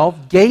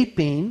open-mouthed,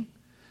 gaping.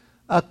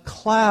 A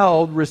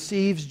cloud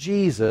receives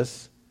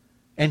Jesus,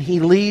 and He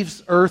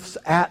leaves earth's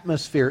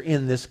atmosphere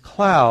in this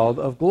cloud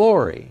of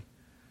glory.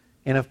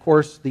 And of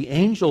course, the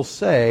angels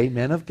say,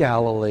 men of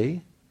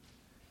Galilee,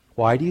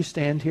 why do you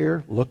stand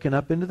here looking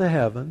up into the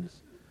heavens?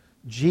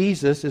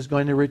 Jesus is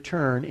going to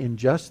return in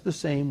just the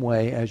same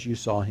way as you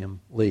saw Him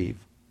leave.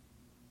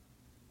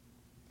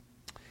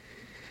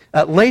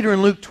 Later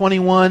in Luke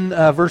 21,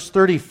 verse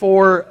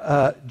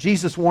 34,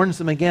 Jesus warns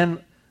them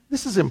again.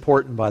 This is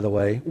important, by the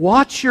way.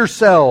 Watch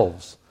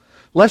yourselves,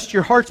 lest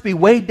your hearts be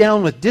weighed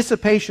down with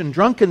dissipation,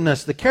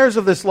 drunkenness, the cares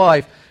of this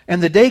life,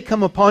 and the day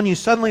come upon you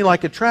suddenly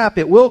like a trap.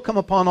 It will come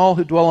upon all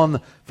who dwell on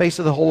the face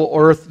of the whole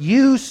earth.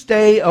 You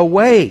stay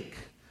awake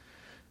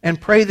and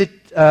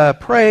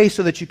pray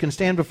so that you can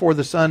stand before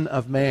the Son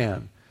of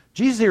Man.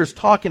 Jesus here is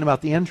talking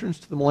about the entrance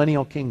to the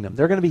millennial kingdom.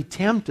 They're going to be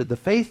tempted. The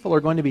faithful are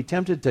going to be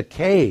tempted to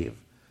cave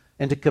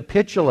and to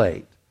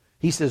capitulate.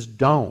 He says,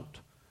 don't.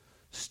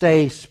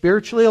 Stay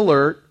spiritually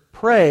alert.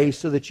 Pray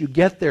so that you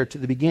get there to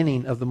the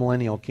beginning of the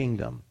millennial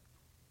kingdom.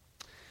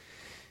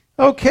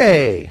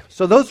 Okay,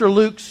 so those are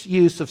Luke's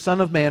use of Son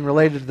of Man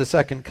related to the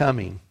second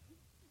coming.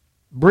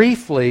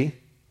 Briefly,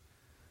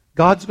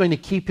 God's going to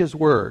keep His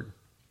word.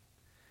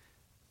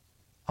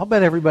 I'll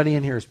bet everybody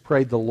in here has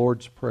prayed the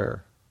Lord's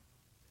Prayer.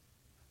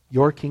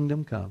 Your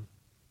kingdom come,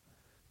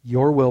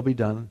 your will be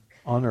done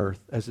on earth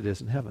as it is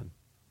in heaven.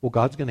 Well,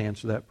 God's going to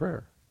answer that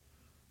prayer.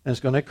 And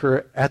it's going to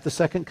occur at the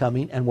second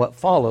coming and what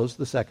follows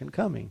the second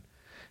coming.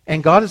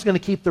 And God is going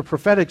to keep the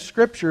prophetic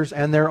scriptures,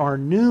 and there are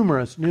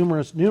numerous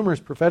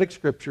prophetic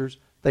scriptures,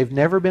 they've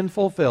never been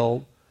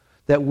fulfilled,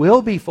 that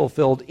will be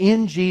fulfilled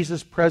in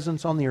Jesus'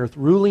 presence on the earth,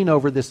 ruling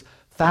over this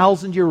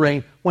 1,000-year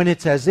reign, when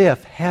it's as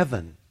if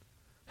heaven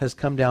has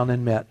come down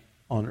and met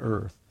on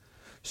earth.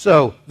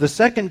 So, the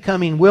second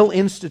coming will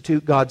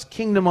institute God's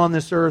kingdom on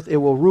this earth. It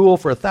will rule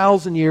for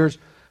 1,000 years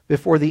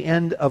before the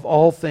end of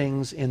all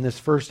things in this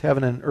first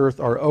heaven and earth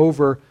are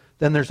over.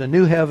 Then there's a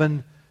new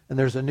heaven and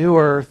there's a new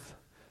earth,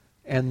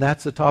 and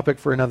that's a topic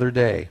for another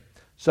day.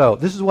 So,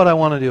 this is what I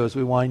want to do as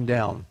we wind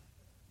down.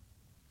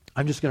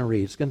 I'm just going to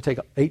read. It's going to take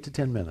 8 to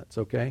 10 minutes,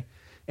 okay?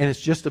 And it's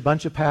just a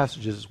bunch of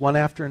passages, one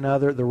after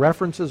another. The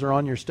references are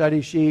on your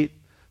study sheet.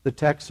 The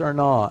texts are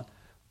not.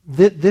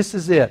 This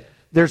is it.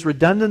 There's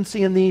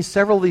redundancy in these.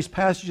 Several of these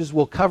passages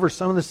will cover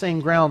some of the same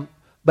ground.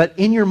 But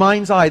in your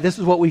mind's eye, this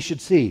is what we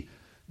should see.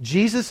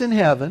 Jesus in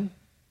heaven,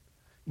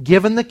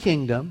 given the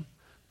kingdom,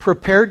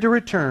 prepared to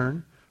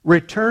return,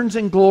 returns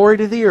in glory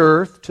to the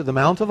earth, to the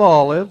Mount of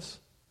Olives,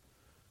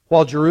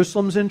 while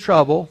Jerusalem's in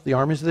trouble. The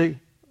armies of the...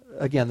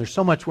 Again, there's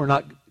so much we're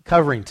not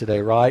covering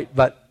today, right?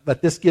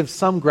 But this gives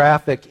some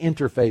graphic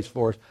interface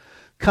for us.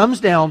 Comes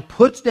down,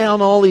 puts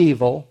down all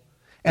evil,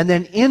 and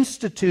then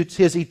institutes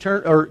his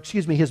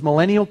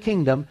millennial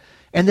kingdom,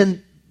 and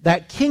then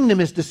that kingdom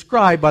is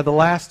described by the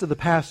last of the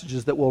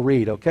passages that we'll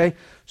read, okay?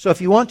 So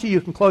if you want to, you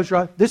can close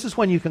your eyes. This is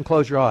when you can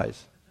close your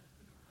eyes.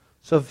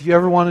 So if you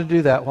ever want to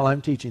do that while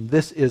I'm teaching,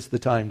 this is the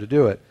time to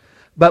do it.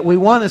 But we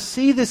want to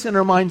see this in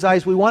our mind's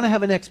eyes. We want to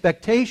have an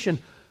expectation.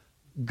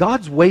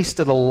 God's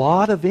wasted a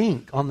lot of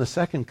ink on the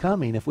second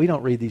coming if we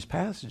don't read these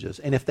passages,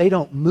 and if they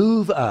don't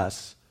move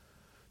us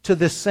to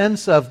this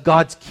sense of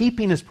God's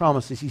keeping His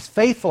promises. He's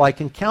faithful. I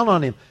can count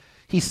on Him.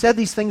 He said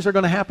these things are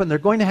going to happen. They're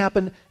going to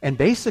happen. And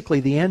basically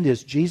the end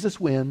is Jesus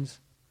wins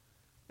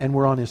and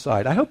we're on His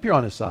side. I hope you're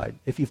on His side.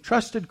 If you've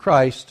trusted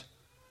Christ,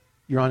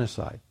 you're on His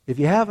side. If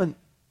you haven't,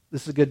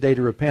 this is a good day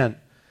to repent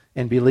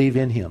and believe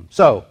in Him.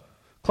 So,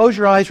 close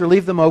your eyes or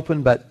leave them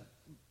open, but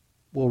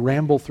we'll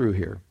ramble through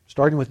here,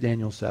 starting with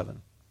Daniel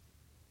 7.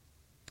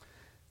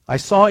 I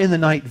saw in the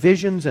night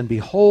visions, and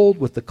behold,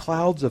 with the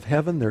clouds of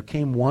heaven there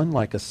came one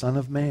like a son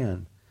of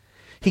man.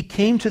 He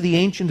came to the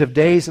Ancient of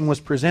Days and was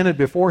presented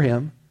before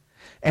Him,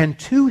 and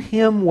to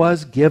Him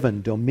was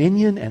given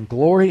dominion and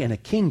glory and a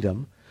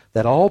kingdom,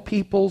 that all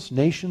peoples,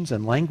 nations,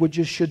 and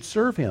languages should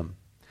serve Him.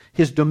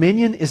 His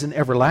dominion is an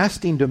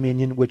everlasting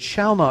dominion which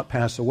shall not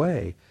pass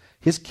away,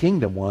 His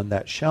kingdom one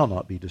that shall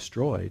not be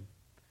destroyed.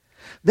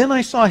 Then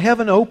I saw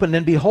heaven opened,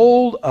 and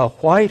behold, a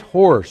white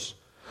horse.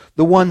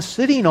 The one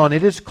sitting on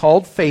it is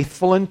called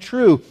Faithful and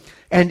True,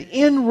 and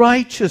in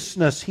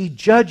righteousness He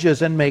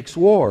judges and makes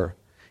war.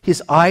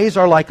 His eyes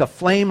are like a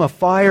flame of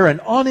fire,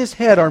 and on His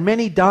head are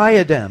many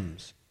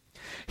diadems.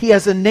 He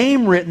has a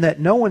name written that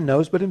no one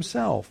knows but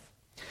Himself.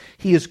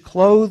 He is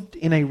clothed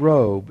in a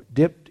robe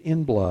dipped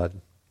in blood,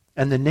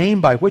 and the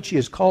name by which He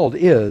is called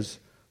is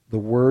the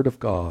Word of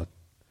God.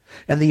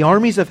 And the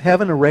armies of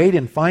heaven, arrayed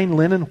in fine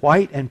linen,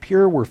 white and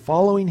pure, were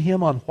following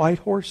Him on white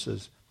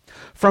horses.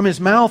 From His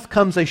mouth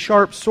comes a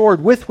sharp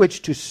sword with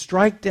which to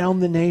strike down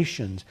the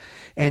nations,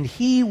 and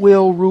He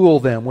will rule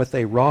them with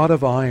a rod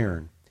of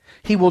iron.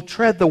 He will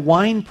tread the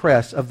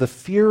winepress of the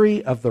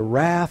fury of the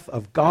wrath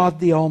of God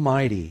the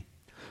Almighty.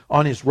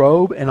 On His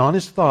robe and on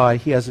His thigh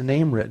He has a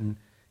name written,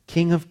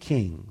 King of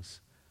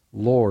Kings,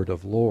 Lord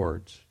of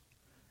Lords.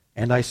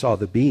 And I saw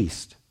the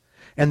beast,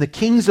 and the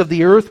kings of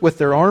the earth with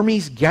their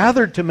armies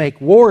gathered to make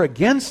war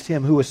against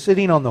Him who was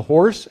sitting on the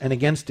horse and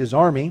against His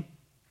army.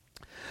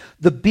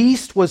 The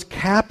beast was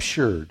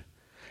captured,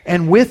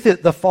 and with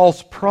it the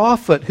false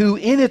prophet, who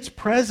in its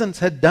presence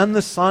had done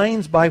the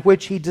signs by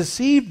which he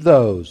deceived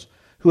those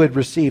who had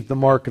received the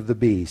mark of the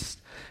beast,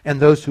 and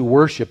those who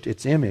worshipped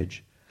its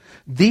image.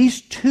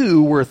 These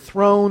two were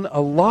thrown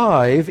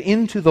alive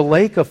into the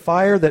lake of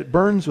fire that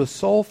burns with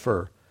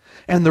sulfur,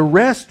 and the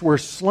rest were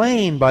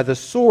slain by the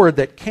sword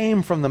that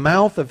came from the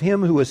mouth of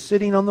him who was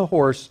sitting on the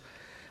horse.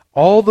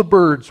 All the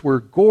birds were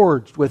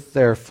gorged with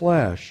their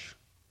flesh.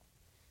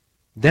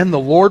 Then the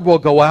Lord will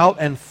go out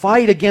and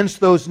fight against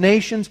those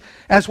nations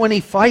as when he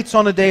fights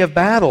on a day of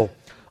battle.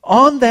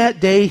 On that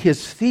day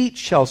his feet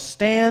shall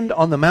stand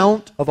on the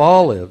Mount of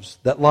Olives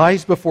that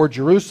lies before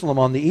Jerusalem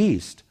on the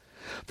east.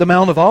 The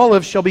Mount of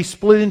Olives shall be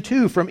split in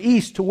two from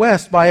east to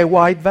west by a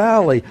wide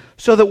valley,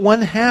 so that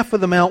one half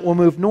of the mount will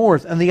move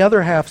north and the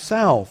other half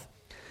south.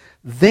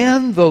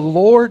 Then the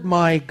Lord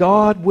my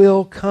God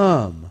will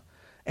come,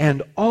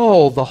 and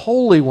all the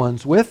holy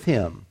ones with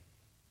him.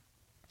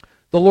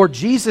 The Lord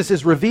Jesus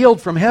is revealed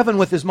from heaven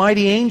with his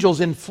mighty angels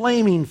in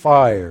flaming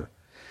fire,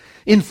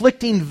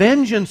 inflicting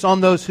vengeance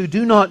on those who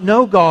do not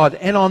know God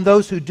and on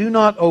those who do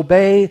not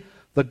obey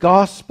the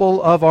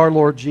gospel of our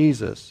Lord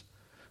Jesus.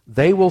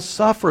 They will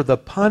suffer the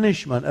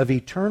punishment of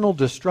eternal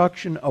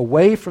destruction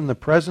away from the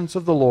presence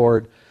of the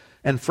Lord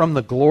and from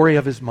the glory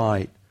of his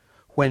might,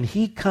 when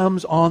he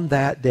comes on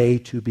that day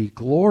to be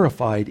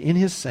glorified in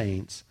his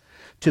saints,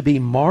 to be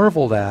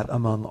marveled at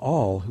among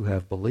all who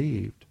have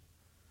believed.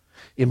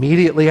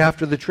 Immediately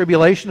after the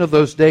tribulation of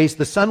those days,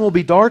 the sun will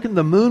be darkened,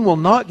 the moon will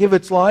not give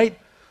its light,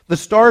 the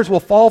stars will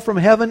fall from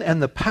heaven,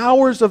 and the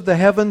powers of the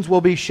heavens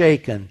will be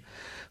shaken.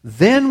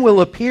 Then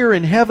will appear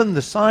in heaven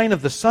the sign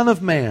of the Son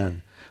of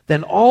Man.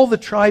 Then all the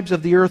tribes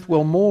of the earth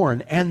will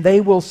mourn, and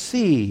they will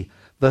see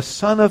the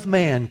Son of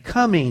Man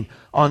coming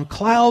on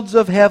clouds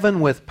of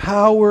heaven with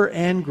power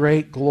and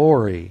great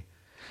glory.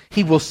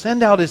 He will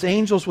send out his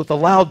angels with a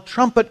loud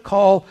trumpet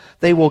call.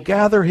 They will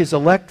gather his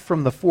elect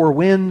from the four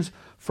winds,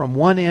 from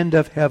one end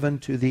of heaven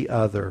to the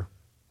other.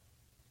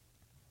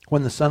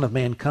 When the Son of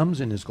Man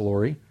comes in his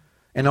glory,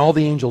 and all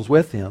the angels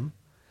with him,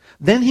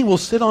 then he will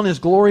sit on his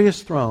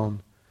glorious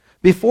throne.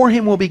 Before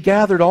him will be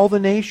gathered all the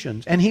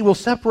nations, and he will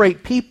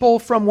separate people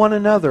from one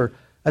another,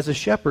 as a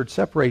shepherd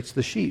separates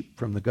the sheep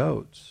from the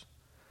goats.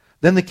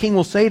 Then the king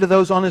will say to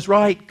those on his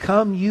right,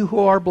 "Come, you who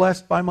are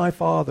blessed by my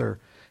Father,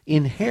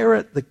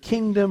 inherit the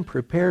kingdom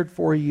prepared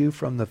for you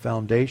from the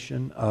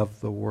foundation of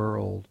the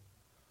world.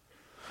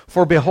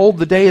 For behold,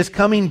 the day is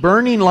coming,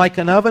 burning like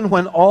an oven,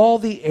 when all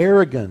the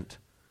arrogant,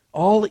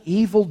 all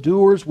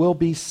evildoers will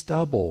be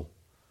stubble.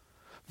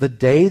 The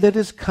day that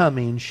is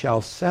coming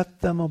shall set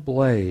them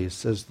ablaze,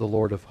 says the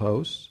Lord of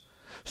hosts,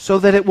 so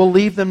that it will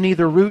leave them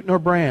neither root nor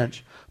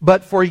branch.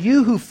 But for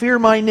you who fear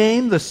my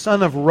name, the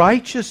Son of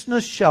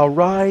Righteousness shall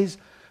rise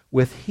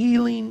with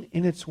healing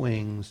in its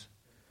wings.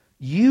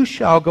 You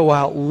shall go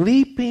out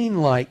leaping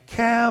like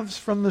calves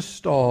from the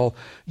stall.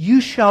 You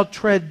shall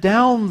tread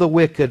down the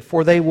wicked,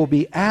 for they will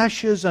be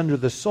ashes under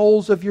the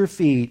soles of your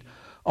feet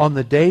on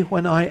the day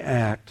when I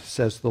act,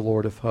 says the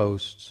Lord of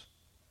hosts.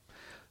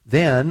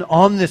 Then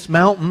on this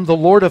mountain the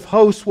Lord of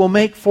hosts will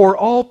make for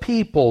all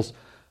peoples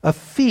a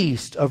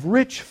feast of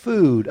rich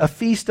food, a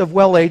feast of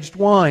well-aged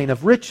wine,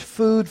 of rich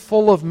food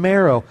full of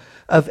marrow,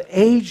 of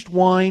aged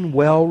wine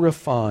well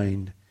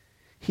refined.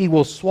 He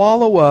will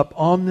swallow up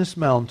on this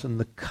mountain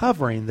the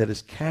covering that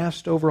is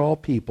cast over all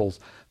peoples,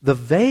 the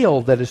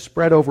veil that is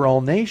spread over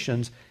all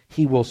nations.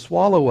 He will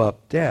swallow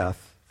up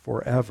death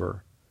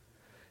forever.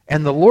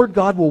 And the Lord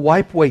God will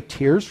wipe away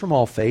tears from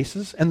all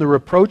faces, and the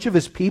reproach of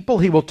his people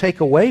he will take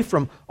away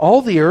from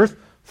all the earth,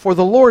 for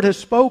the Lord has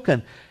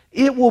spoken.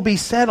 It will be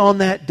said on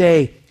that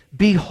day,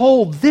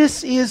 Behold,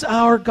 this is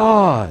our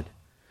God.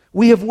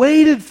 We have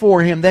waited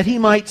for him that he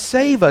might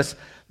save us.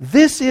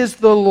 This is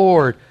the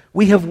Lord.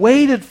 We have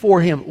waited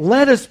for him.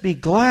 Let us be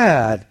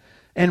glad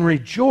and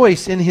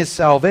rejoice in his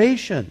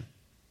salvation.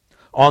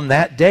 On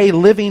that day,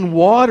 living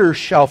waters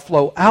shall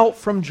flow out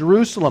from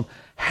Jerusalem,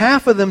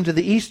 half of them to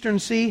the eastern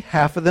sea,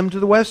 half of them to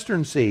the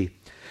western sea.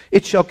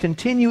 It shall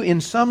continue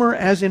in summer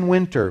as in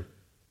winter.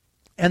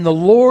 And the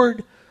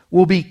Lord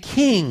will be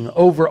king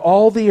over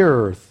all the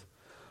earth.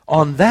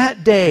 On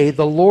that day,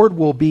 the Lord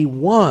will be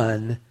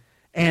one,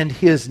 and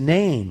his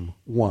name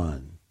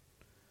one.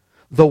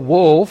 The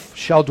wolf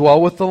shall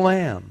dwell with the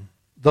lamb.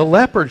 The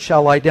leopard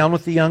shall lie down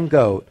with the young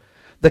goat.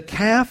 The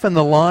calf and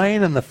the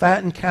lion and the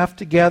fattened calf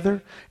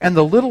together, and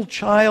the little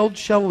child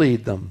shall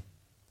lead them.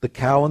 The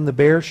cow and the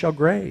bear shall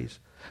graze.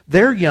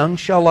 Their young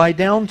shall lie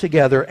down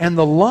together, and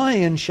the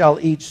lion shall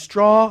eat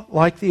straw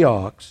like the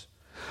ox.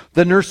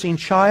 The nursing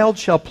child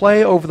shall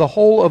play over the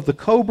hole of the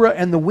cobra,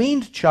 and the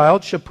weaned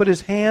child shall put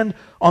his hand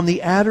on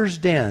the adder's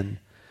den.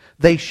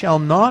 They shall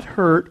not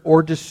hurt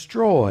or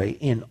destroy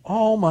in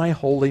all my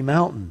holy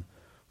mountain.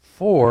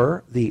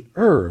 For the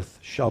earth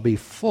shall be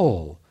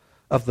full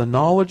of the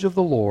knowledge of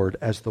the Lord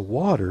as the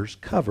waters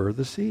cover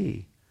the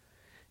sea.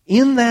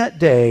 In that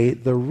day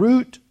the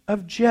root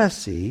of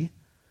Jesse,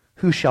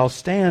 who shall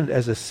stand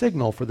as a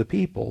signal for the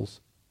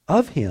peoples,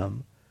 of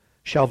him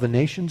shall the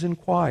nations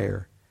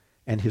inquire,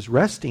 and his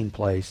resting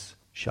place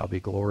shall be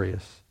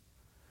glorious.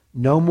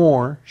 No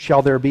more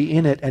shall there be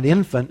in it an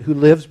infant who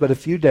lives but a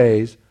few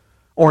days,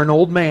 or an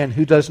old man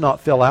who does not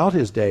fill out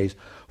his days.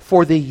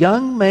 For the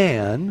young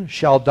man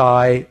shall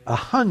die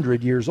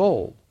 100 years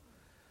old,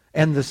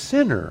 and the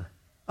sinner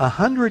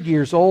 100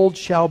 years old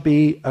shall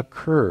be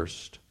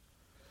accursed.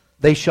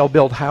 They shall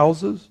build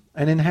houses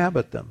and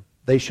inhabit them.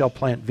 They shall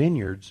plant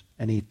vineyards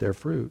and eat their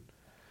fruit.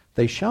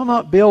 They shall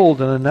not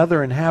build and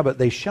another inhabit.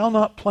 They shall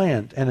not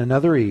plant and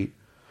another eat.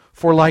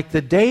 For like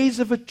the days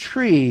of a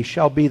tree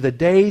shall be the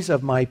days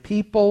of my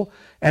people,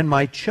 and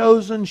my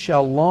chosen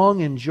shall long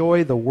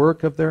enjoy the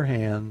work of their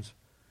hands.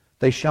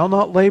 They shall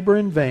not labor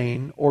in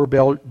vain, or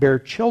bear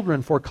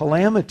children for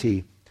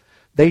calamity.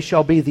 They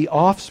shall be the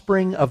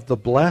offspring of the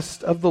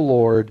blessed of the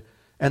Lord,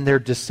 and their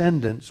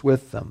descendants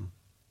with them.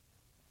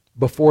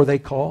 Before they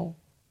call,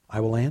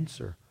 I will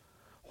answer.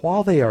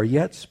 While they are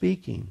yet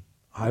speaking,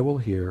 I will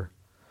hear.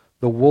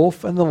 The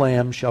wolf and the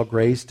lamb shall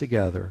graze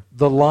together.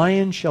 The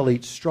lion shall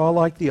eat straw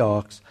like the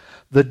ox.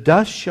 The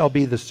dust shall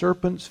be the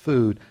serpent's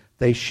food.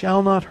 They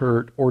shall not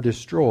hurt or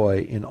destroy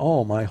in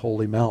all my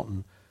holy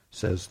mountain,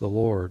 says the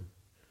Lord.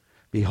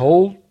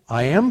 Behold,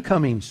 I am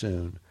coming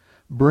soon,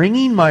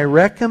 bringing my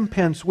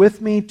recompense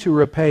with me to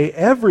repay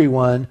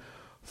everyone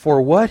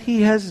for what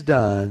he has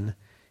done.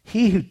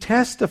 He who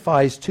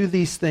testifies to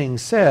these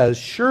things says,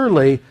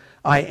 surely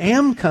I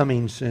am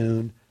coming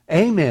soon.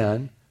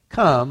 Amen.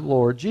 Come,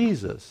 Lord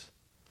Jesus.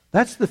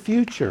 That's the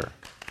future.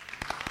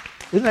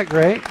 Isn't that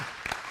great?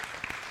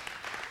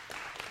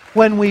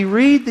 When we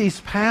read these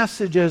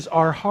passages,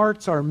 our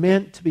hearts are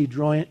meant to be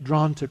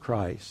drawn to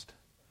Christ.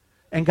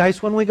 And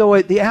guys, when we go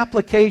away, the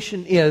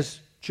application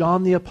is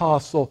John the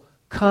Apostle,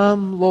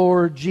 come,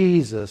 Lord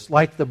Jesus.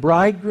 Like the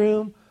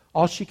bridegroom,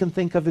 all she can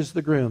think of is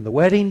the groom. The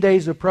wedding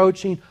day's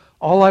approaching.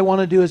 All I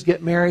want to do is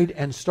get married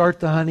and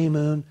start the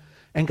honeymoon.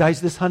 And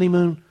guys, this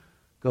honeymoon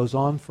goes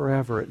on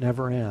forever. It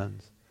never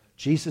ends.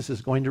 Jesus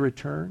is going to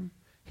return.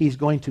 He's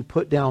going to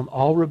put down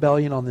all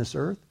rebellion on this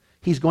earth.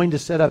 He's going to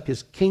set up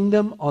His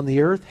kingdom on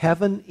the earth.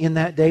 Heaven in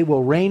that day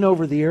will reign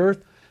over the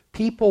earth.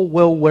 People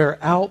will wear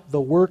out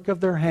the work of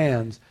their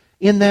hands.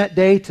 In that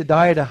day, to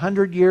die at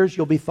 100 years,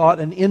 you'll be thought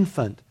an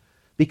infant,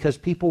 because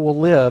people will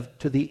live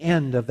to the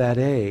end of that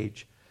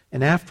age.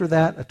 And after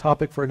that, a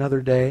topic for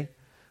another day,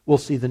 we'll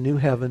see the new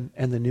heaven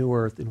and the new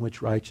earth in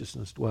which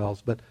righteousness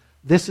dwells. But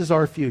this is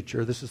our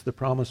future. This is the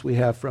promise we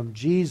have from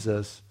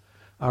Jesus,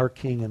 our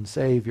King and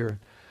Savior.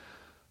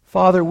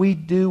 Father, we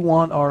do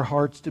want our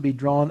hearts to be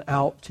drawn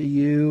out to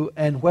You,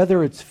 and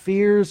whether it's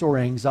fears or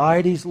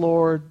anxieties,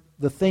 Lord,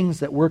 the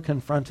things that we're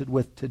confronted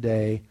with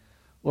today,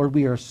 Lord,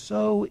 we are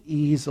so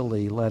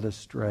easily led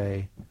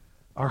astray.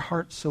 Our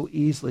hearts so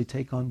easily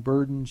take on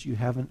burdens You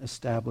haven't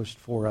established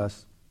for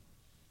us.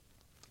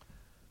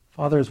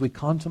 Father, as we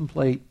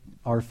contemplate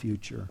our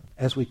future,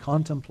 as we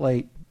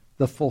contemplate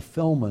the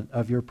fulfillment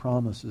of Your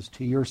promises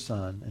to Your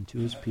Son and to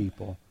His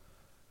people,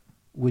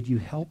 would You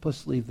help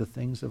us leave the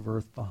things of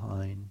earth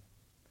behind?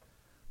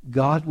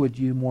 God, would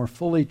You more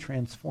fully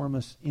transform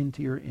us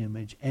into Your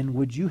image? And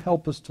would You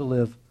help us to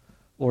live,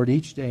 Lord,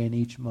 each day and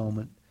each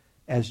moment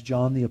as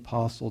John the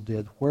Apostle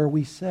did, where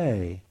we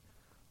say,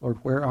 Lord,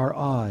 where our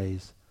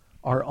eyes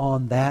are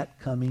on that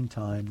coming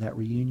time, that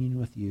reunion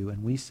with You,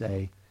 and we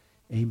say,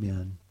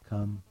 Amen.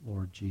 Come,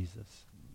 Lord Jesus.